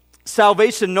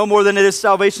salvation no more than it is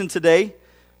salvation today.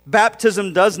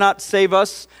 Baptism does not save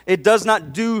us. It does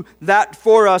not do that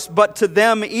for us. But to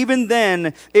them, even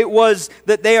then, it was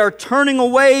that they are turning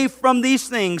away from these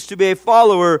things to be a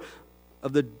follower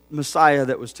of the Messiah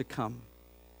that was to come.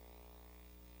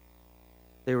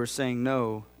 They were saying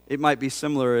no. It might be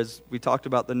similar as we talked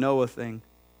about the Noah thing.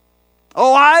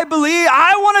 Oh, I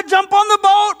want to jump on the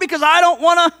boat because I don't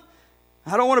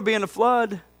want to be in the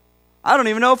flood. I don't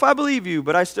even know if I believe you,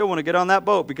 but I still want to get on that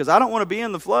boat because I don't want to be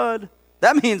in the flood.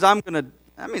 That means I'm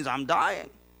dying.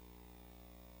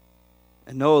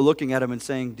 And Noah looking at him and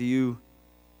saying, do you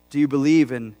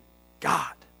believe in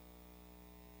God?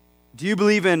 Do you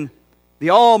believe in the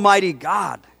Almighty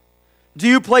God? Do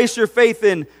you place your faith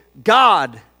in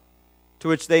God? To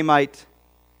which they might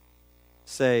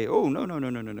say, oh, no.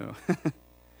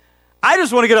 I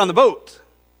just want to get on the boat.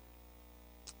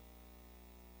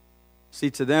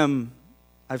 See, to them,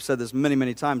 I've said this many,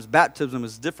 many times, baptism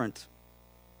is different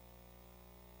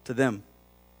to them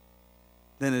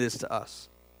than it is to us.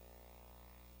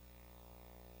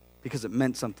 Because it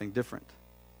meant something different.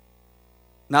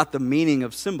 Not the meaning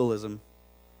of symbolism,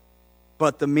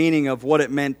 but the meaning of what it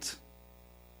meant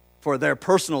for their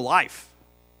personal life.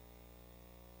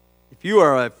 If you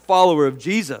are a follower of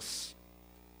Jesus,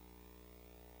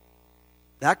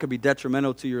 that could be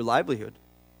detrimental to your livelihood.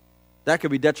 That could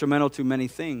be detrimental to many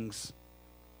things.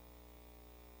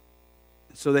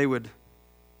 So they would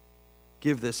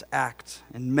give this act,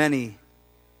 and many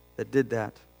that did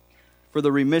that. For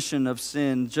the remission of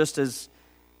sin, just as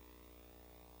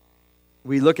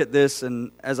we look at this,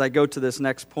 and as I go to this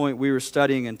next point, we were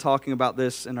studying and talking about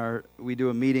this we do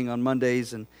a meeting on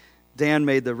Mondays, and Dan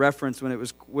made the reference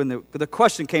when the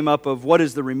question came up of what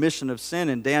is the remission of sin,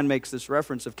 and Dan makes this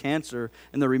reference of cancer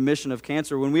and the remission of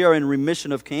cancer. When we are in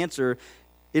remission of cancer,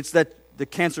 it's that the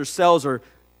cancer cells are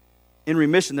in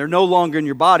remission. They're no longer in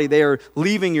your body. They are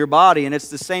leaving your body. And it's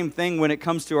the same thing when it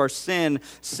comes to our sin.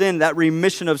 Sin, that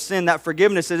remission of sin, that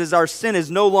forgiveness, it is our sin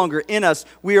is no longer in us.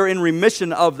 We are in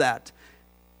remission of that.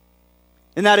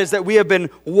 And that is that we have been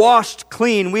washed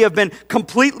clean. We have been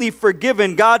completely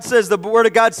forgiven. God says, the Word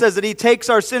of God says that He takes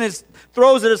our sin and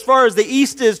throws it as far as the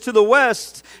east is to the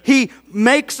west. He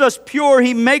makes us pure.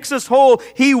 He makes us whole.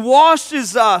 He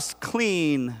washes us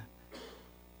clean.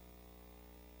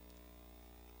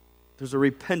 There's a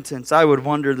repentance. I would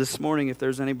wonder this morning if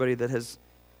there's anybody that has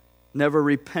never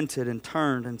repented and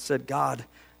turned and said, God,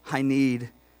 I need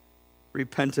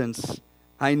repentance.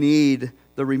 I need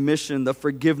the remission, the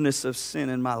forgiveness of sin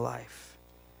in my life.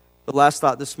 The last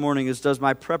thought this morning is, does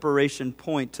my preparation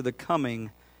point to the coming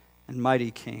and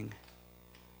mighty King?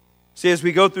 See, as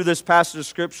we go through this passage of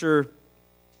Scripture,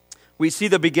 we see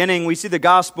the beginning, we see the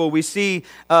gospel, we see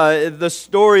the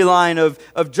storyline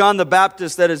of John the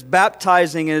Baptist that is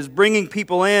baptizing and is bringing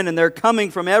people in, and they're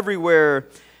coming from everywhere.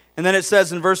 And then it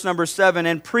says in verse number 7,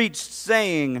 and preached,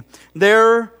 saying,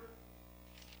 There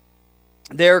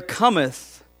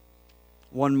cometh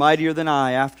one mightier than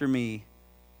I after me,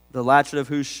 the latchet of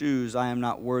whose shoes I am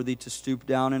not worthy to stoop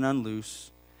down and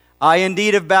unloose. I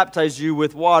indeed have baptized you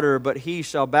with water, but he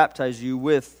shall baptize you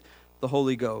with the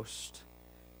Holy Ghost.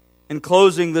 In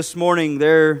closing this morning,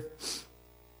 there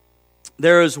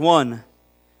is one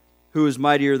who is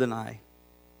mightier than I.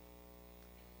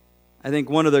 I think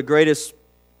one of the greatest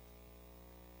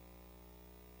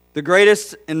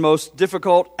and most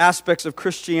difficult aspects of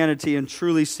Christianity and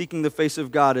truly seeking the face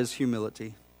of God is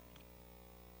humility.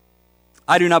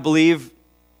 I do not believe,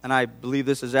 and I believe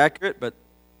this is accurate, but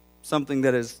something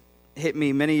that has hit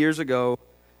me many years ago,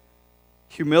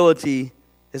 humility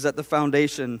is at the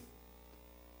foundation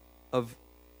of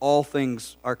all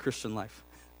things our Christian life.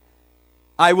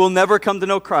 I will never come to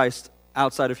know Christ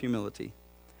outside of humility.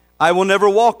 I will never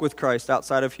walk with Christ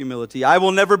outside of humility. I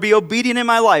will never be obedient in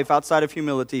my life outside of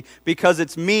humility, because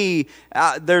it's me.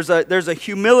 There's a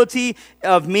humility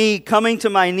of me coming to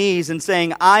my knees and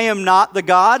saying, I am not the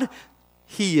God,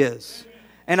 He is.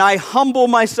 And I humble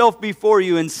myself before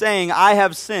you and saying, I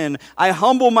have sinned. I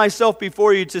humble myself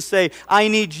before you to say, I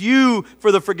need you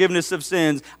for the forgiveness of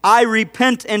sins. I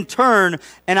repent and turn,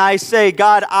 and I say,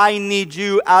 God, I need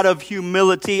you out of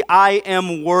humility. I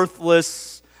am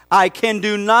worthless. I can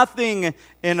do nothing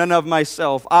in and of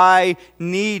myself. I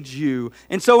need you.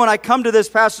 And so when I come to this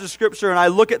passage of Scripture and I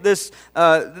look at this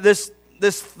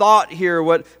thought here,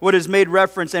 what is made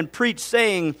reference, and preach,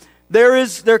 saying,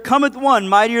 There cometh one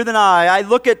mightier than I. I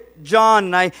look at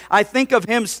John and I think of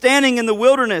him standing in the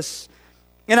wilderness.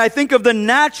 And I think of the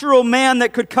natural man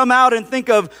that could come out and think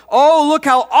of, oh, look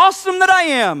how awesome that I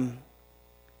am.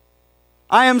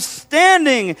 I am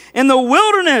standing in the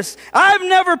wilderness. I've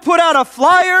never put out a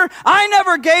flyer. I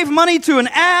never gave money to an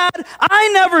ad. I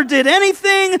never did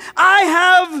anything. I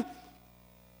have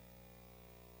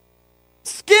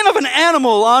skin of an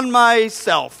animal on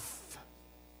myself.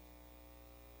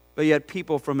 But yet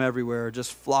people from everywhere are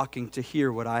just flocking to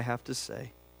hear what I have to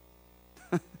say.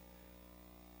 But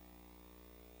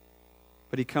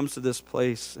he comes to this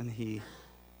place and he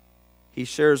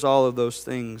shares all of those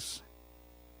things.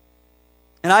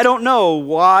 And I don't know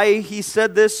why he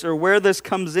said this or where this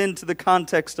comes into the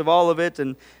context of all of it.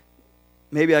 And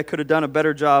maybe I could have done a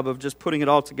better job of just putting it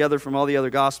all together from all the other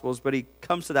Gospels. But he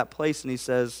comes to that place and he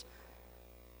says,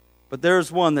 but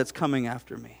there's one that's coming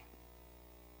after me,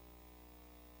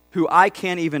 who I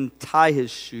can't even tie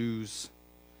his shoes.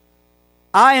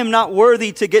 I am not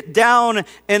worthy to get down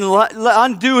and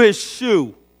undo his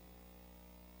shoe.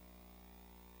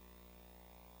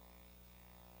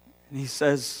 And he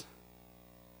says,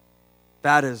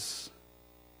 that is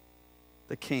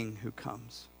the King who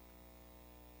comes.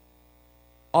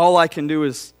 All I can do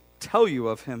is tell you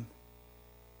of him.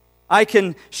 I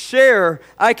can share,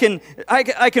 I can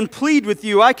plead with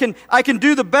you, I can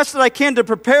do the best that I can to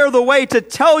prepare the way to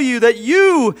tell you that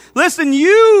you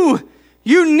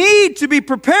need to be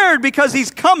prepared because he's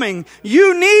coming.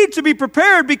 You need to be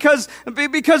prepared because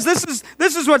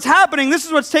this is what's happening, this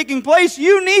is what's taking place.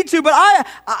 You need to, but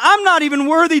I'm not even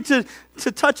worthy to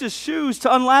touch his shoes,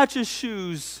 to unlatch his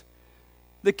shoes.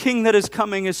 The King that is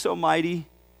coming is so mighty.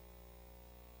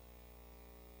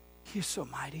 He is so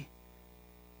mighty.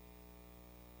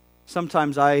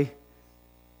 Sometimes I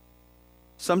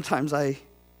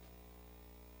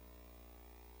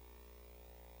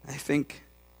think,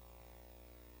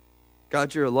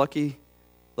 God, you're a lucky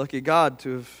God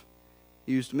to have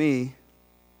used me.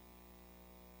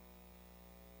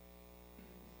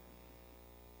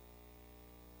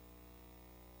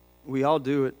 We all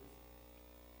do it.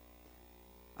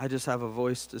 I just have a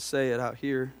voice to say it out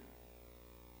here.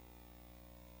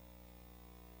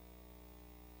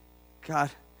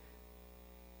 God,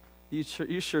 you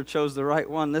sure chose the right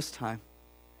one this time.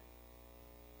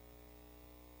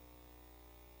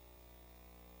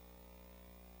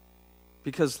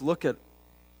 Because look at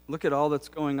all that's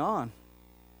going on.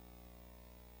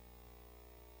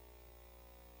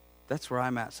 That's where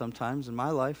I'm at sometimes in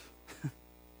my life.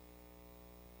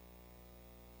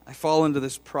 I fall into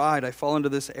this pride. I fall into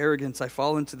this arrogance. I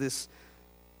fall into this,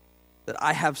 that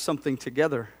I have something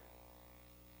together.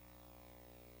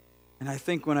 And I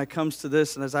think when it comes to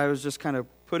this, and as I was just kind of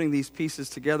putting these pieces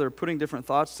together, putting different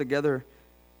thoughts together,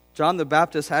 John the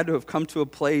Baptist had to have come to a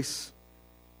place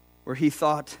where he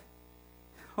thought,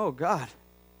 oh God,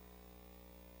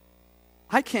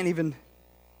 I can't even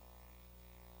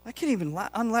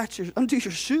undo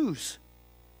your shoes.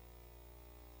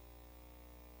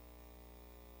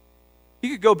 You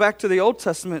could go back to the Old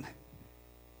Testament,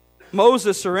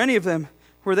 Moses or any of them,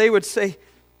 where they would say,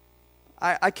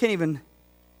 I can't even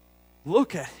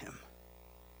look at him.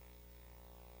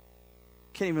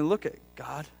 Can't even look at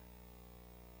God.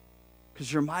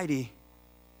 Because you're mighty.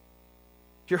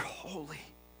 You're holy.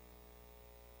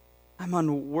 I'm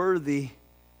unworthy.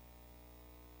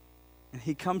 And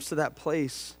he comes to that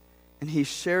place and he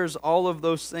shares all of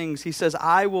those things. He says,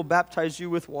 I will baptize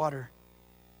you with water.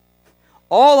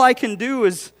 All I can do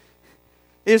is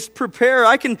prepare.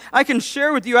 I can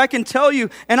share with you, I can tell you,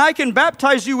 and I can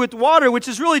baptize you with water, which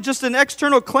is really just an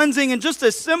external cleansing and just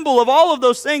a symbol of all of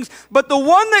those things. But the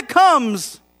one that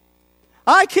comes,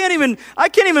 I can't even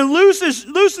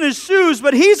loosen his shoes,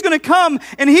 but he's going to come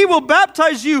and he will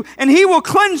baptize you and he will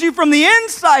cleanse you from the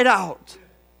inside out.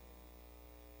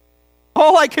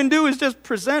 All I can do is just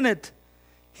present it.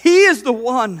 He is the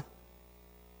one.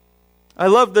 I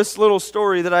love this little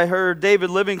story that I heard. David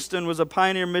Livingstone was a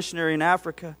pioneer missionary in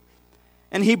Africa.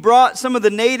 And he brought some of the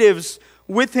natives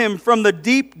with him from the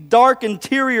deep, dark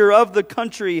interior of the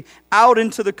country out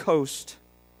into the coast.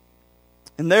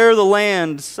 And there the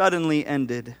land suddenly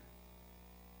ended.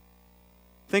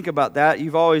 Think about that.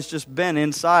 You've always just been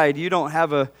inside. You don't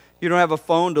have a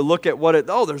phone to look at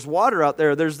there's water out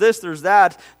there. There's this, there's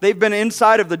that. They've been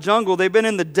inside of the jungle. They've been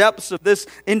in the depths of this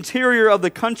interior of the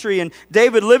country. And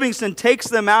David Livingstone takes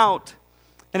them out.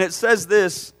 And it says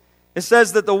this. It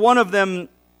says that the one of them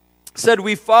said,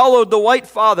 we followed the white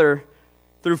father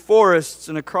through forests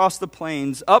and across the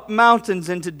plains, up mountains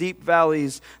into deep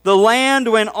valleys. The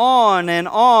land went on and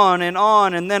on and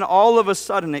on. And then all of a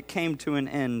sudden it came to an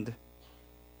end.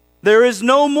 There is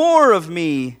no more of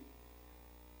me.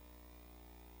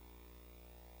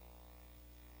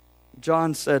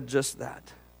 John said just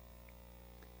that.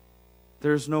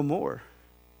 There's no more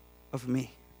of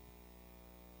me.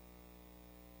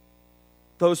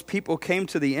 Those people came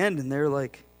to the end and they're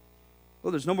like,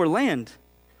 well, there's no more land.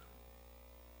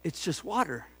 It's just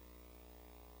water.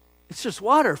 It's just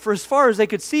water. For as far as they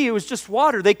could see, it was just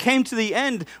water. They came to the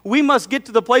end. We must get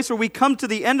to the place where we come to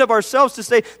the end of ourselves to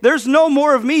say, there's no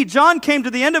more of me. John came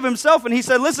to the end of himself and he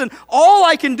said, listen, all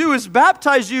I can do is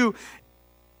baptize you.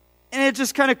 And it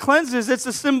just kind of cleanses. It's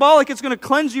a symbolic. It's going to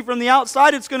cleanse you from the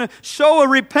outside. It's going to show a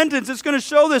repentance. It's going to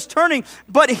show this turning.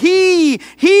 But He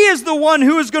is the one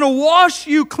who is going to wash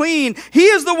you clean. He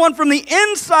is the one from the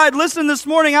inside. Listen, this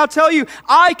morning, I'll tell you,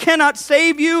 I cannot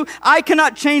save you. I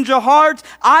cannot change a heart.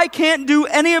 I can't do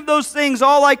any of those things.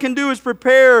 All I can do is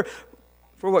prepare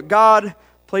for what God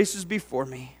places before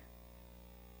me.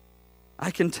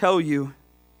 I can tell you,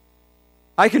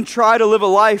 I can try to live a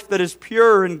life that is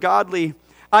pure and godly.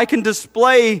 I can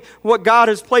display what God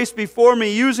has placed before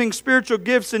me using spiritual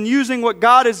gifts and using what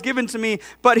God has given to me.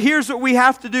 But here's what we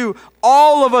have to do.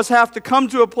 All of us have to come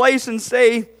to a place and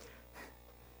say,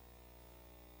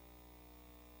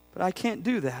 but I can't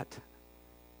do that.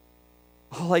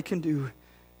 All I can do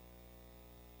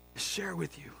is share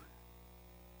with you.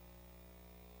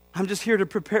 I'm just here to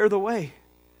prepare the way.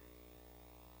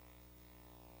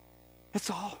 That's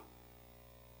all.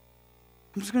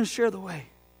 I'm just going to share the way.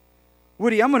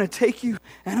 Woody, I'm going to take you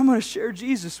and I'm going to share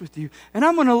Jesus with you. And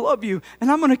I'm going to love you and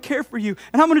I'm going to care for you.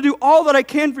 And I'm going to do all that I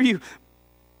can for you.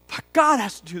 But God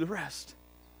has to do the rest.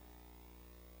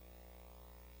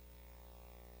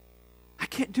 I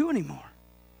can't do anymore.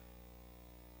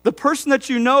 The person that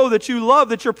you know, that you love,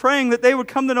 that you're praying that they would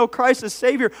come to know Christ as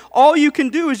Savior, all you can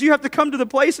do is you have to come to the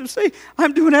place and say,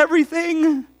 I'm doing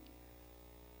everything.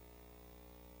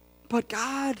 But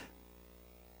God,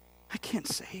 I can't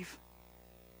save.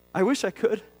 I wish I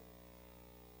could.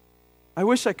 I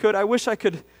wish I could. I wish I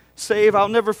could save. I'll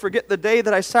never forget the day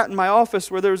that I sat in my office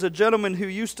where there was a gentleman who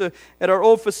used to, at our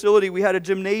old facility, we had a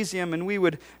gymnasium and we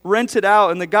would rent it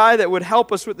out. And the guy that would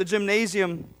help us with the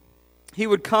gymnasium, he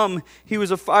would come. He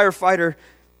was a firefighter,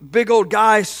 big old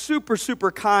guy, super, super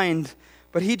kind.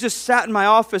 But he just sat in my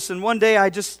office, and one day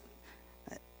I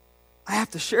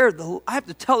have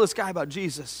to tell this guy about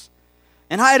Jesus.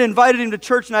 And I had invited him to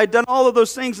church, and I had done all of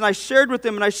those things, and I shared with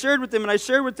him, and I shared with him, and I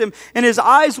shared with him, and his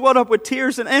eyes welled up with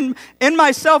tears, and in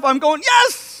myself, I'm going,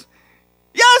 yes,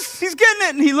 he's getting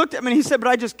it. And he looked at me, and he said, but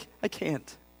I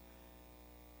can't.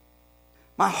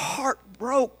 My heart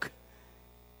broke.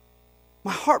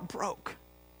 My heart broke.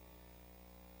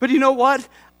 But you know what?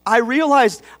 I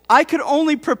realized I could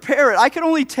only prepare it. I could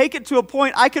only take it to a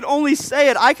point. I could only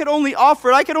say it. I could only offer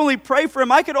it. I could only pray for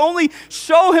him. I could only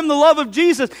show him the love of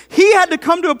Jesus. He had to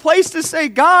come to a place to say,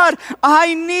 God,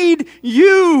 I need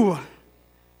you.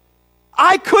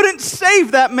 I couldn't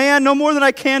save that man no more than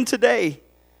I can today.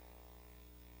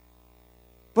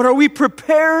 But are we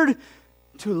prepared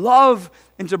to love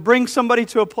and to bring somebody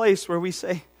to a place where we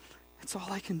say, that's all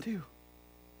I can do?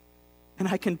 And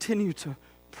I continue to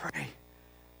pray.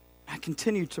 I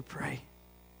continue to pray.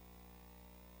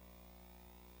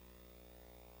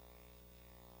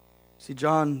 See,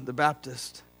 John the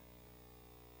Baptist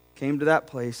came to that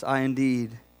place. I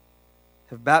indeed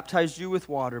have baptized you with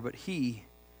water, but he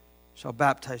shall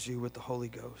baptize you with the Holy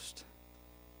Ghost.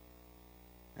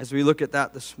 As we look at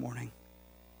that this morning,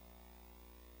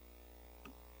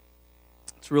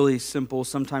 it's really simple.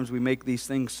 Sometimes we make these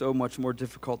things so much more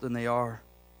difficult than they are.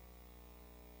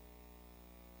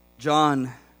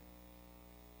 John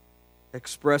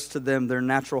expressed to them their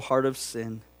natural heart of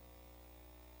sin,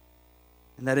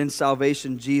 and that in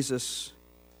salvation Jesus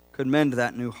could mend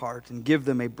that new heart and give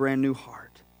them a brand new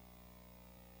heart,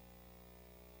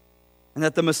 and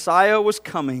that the Messiah was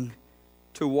coming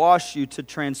to wash you, to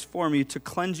transform you, to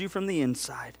cleanse you from the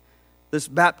inside. This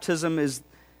baptism is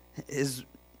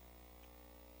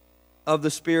of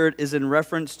the Spirit is in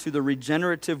reference to the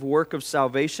regenerative work of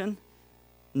salvation,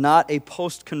 not a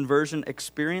post-conversion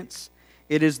experience.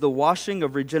 It is the washing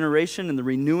of regeneration and the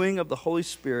renewing of the Holy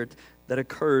Spirit that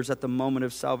occurs at the moment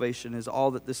of salvation is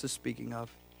all that this is speaking of.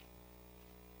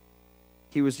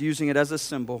 He was using it as a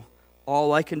symbol.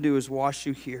 All I can do is wash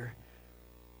you here.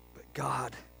 But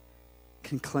God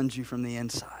can cleanse you from the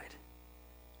inside.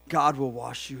 God will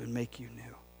wash you and make you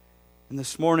new. And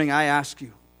this morning I ask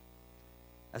you,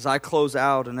 as I close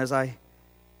out and as I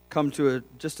come to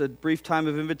just a brief time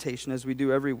of invitation as we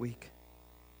do every week,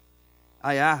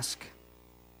 I ask,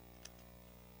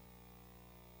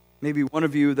 maybe one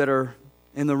of you that are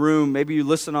in the room, maybe you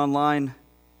listen online,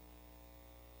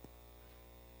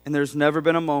 and there's never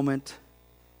been a moment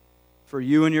for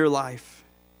you in your life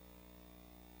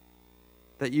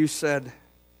that you said,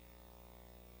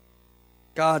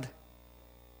 God,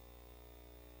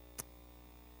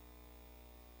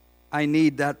 I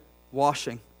need that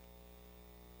washing.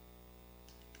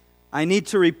 I need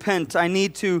to repent. I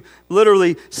need to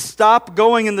literally stop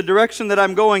going in the direction that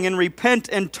I'm going and repent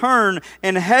and turn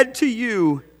and head to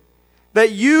you,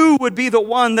 that you would be the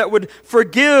one that would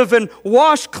forgive and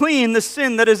wash clean the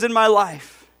sin that is in my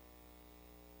life.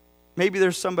 Maybe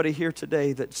there's somebody here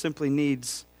today that simply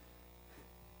needs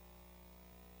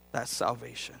that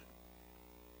salvation.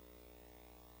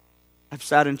 I've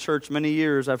sat in church many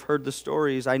years. I've heard the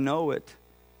stories. I know it.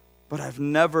 But I've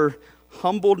never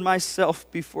humbled myself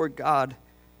before God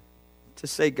to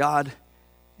say, God,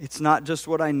 it's not just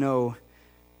what I know,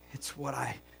 it's what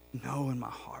I know in my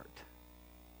heart.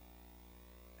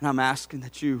 And I'm asking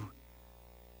that you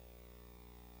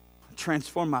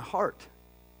transform my heart.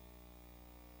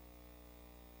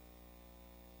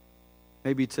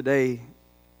 Maybe today,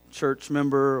 church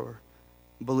member or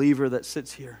believer that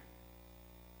sits here,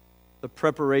 the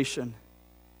preparation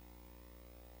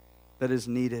that is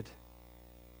needed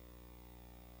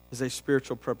is a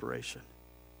spiritual preparation.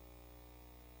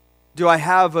 Do I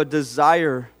have a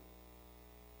desire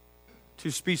to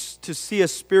see a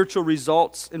spiritual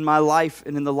results in my life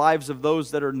and in the lives of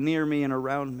those that are near me and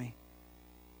around me?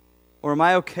 Or am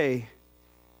I okay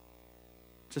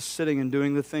just sitting and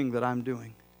doing the thing that I'm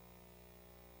doing?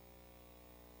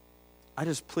 I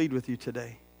just plead with you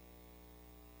today.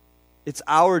 It's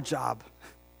our job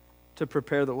to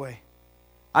prepare the way.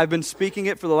 I've been speaking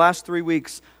it for the last 3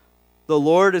 weeks. The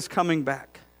Lord is coming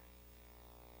back.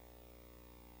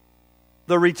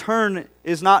 The return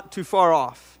is not too far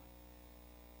off.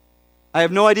 I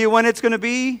have no idea when it's going to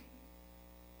be,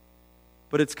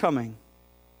 but it's coming.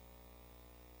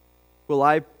 Will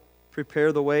I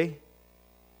prepare the way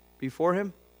before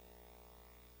Him?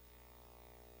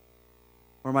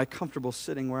 Or Or am I comfortable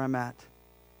sitting where I'm at?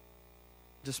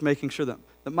 Just making sure that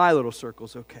my little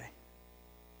circle's okay.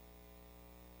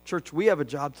 Church, we have a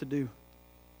job to do.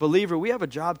 Believer, we have a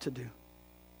job to do.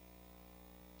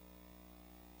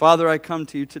 Father, I come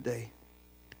to you today.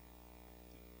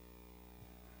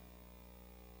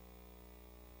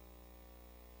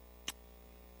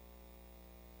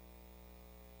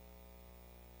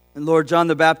 And Lord, John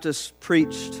the Baptist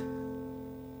preached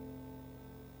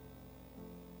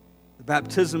the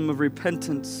baptism of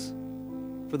repentance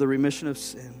for the remission of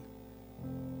sin.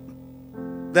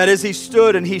 That as he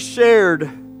stood and he shared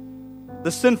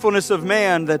the sinfulness of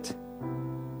man, that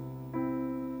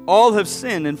all have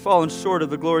sinned and fallen short of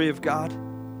the glory of God.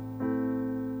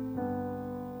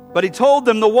 But he told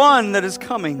them the one that is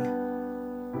coming.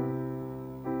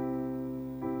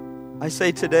 I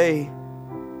say today,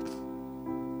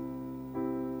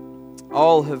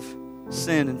 all have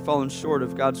sinned and fallen short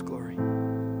of God's glory.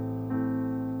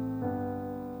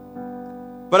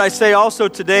 But I say also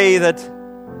today that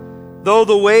though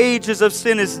the wages of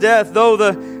sin is death, though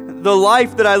the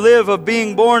life that I live of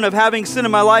being born, of having sin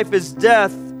in my life is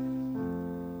death,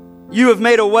 you have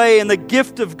made a way, and the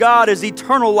gift of God is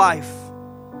eternal life.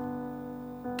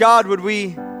 God, would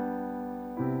we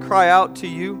cry out to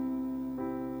you?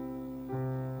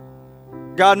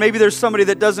 God, maybe there's somebody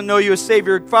that doesn't know you as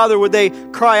Savior. Father, would they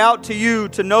cry out to you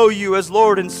to know you as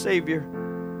Lord and Savior?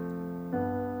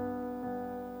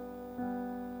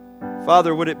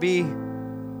 Father, would it be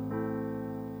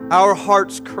our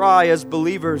heart's cry as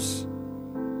believers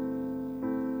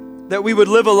that we would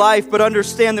live a life but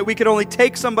understand that we could only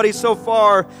take somebody so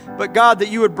far, but God, that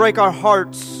you would break our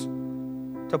hearts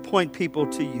to point people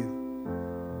to you.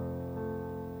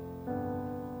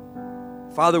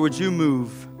 Father, would you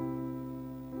move?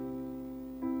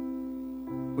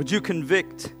 Would you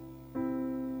convict?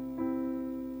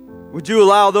 Would you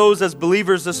allow those as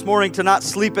believers this morning to not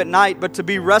sleep at night, but to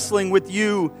be wrestling with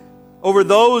you over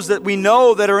those that we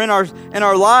know that are in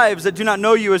our lives that do not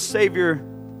know you as Savior?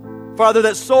 Father,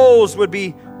 that souls would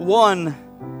be won.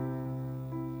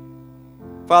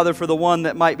 Father, for the one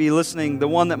that might be listening, the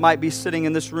one that might be sitting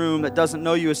in this room that doesn't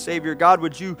know you as Savior, God,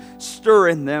 would you stir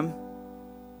in them?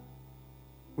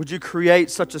 Would you create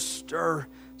such a stir,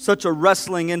 such a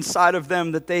wrestling inside of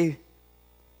them that they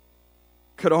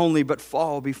could only but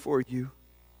fall before you?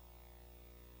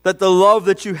 That the love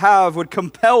that you have would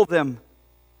compel them,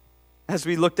 as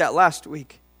we looked at last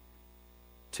week,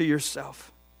 to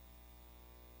yourself.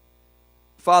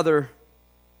 Father,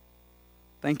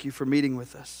 thank you for meeting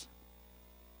with us.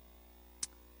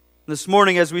 This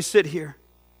morning as we sit here,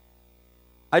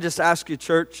 I just ask you,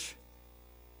 church,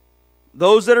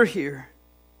 those that are here,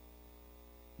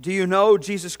 do you know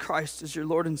Jesus Christ as your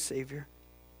Lord and Savior?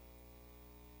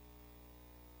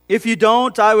 If you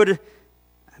don't, I would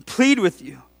plead with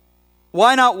you.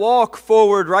 Why not walk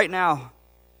forward right now?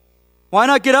 Why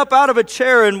not get up out of a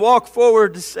chair and walk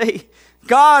forward to say,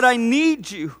 God, I need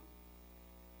you.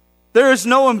 There is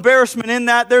no embarrassment in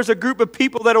that. There's a group of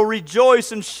people that will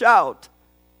rejoice and shout.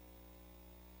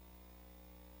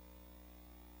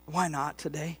 Why not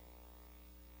today?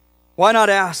 Why not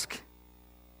ask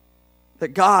that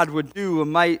God would do a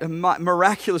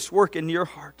miraculous work in your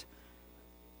heart?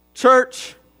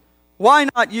 Church, why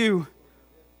not you?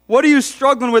 What are you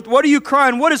struggling with? What are you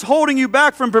crying? What is holding you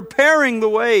back from preparing the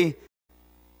way?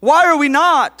 Why are we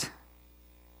not?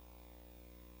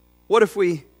 What if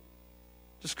we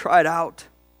just cried out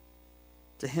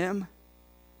to Him?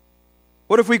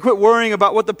 What if we quit worrying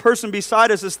about what the person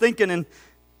beside us is thinking and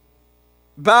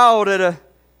bowed at an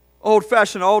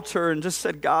old-fashioned altar and just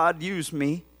said, God, use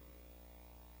me?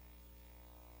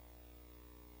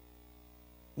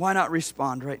 Why not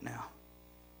respond right now?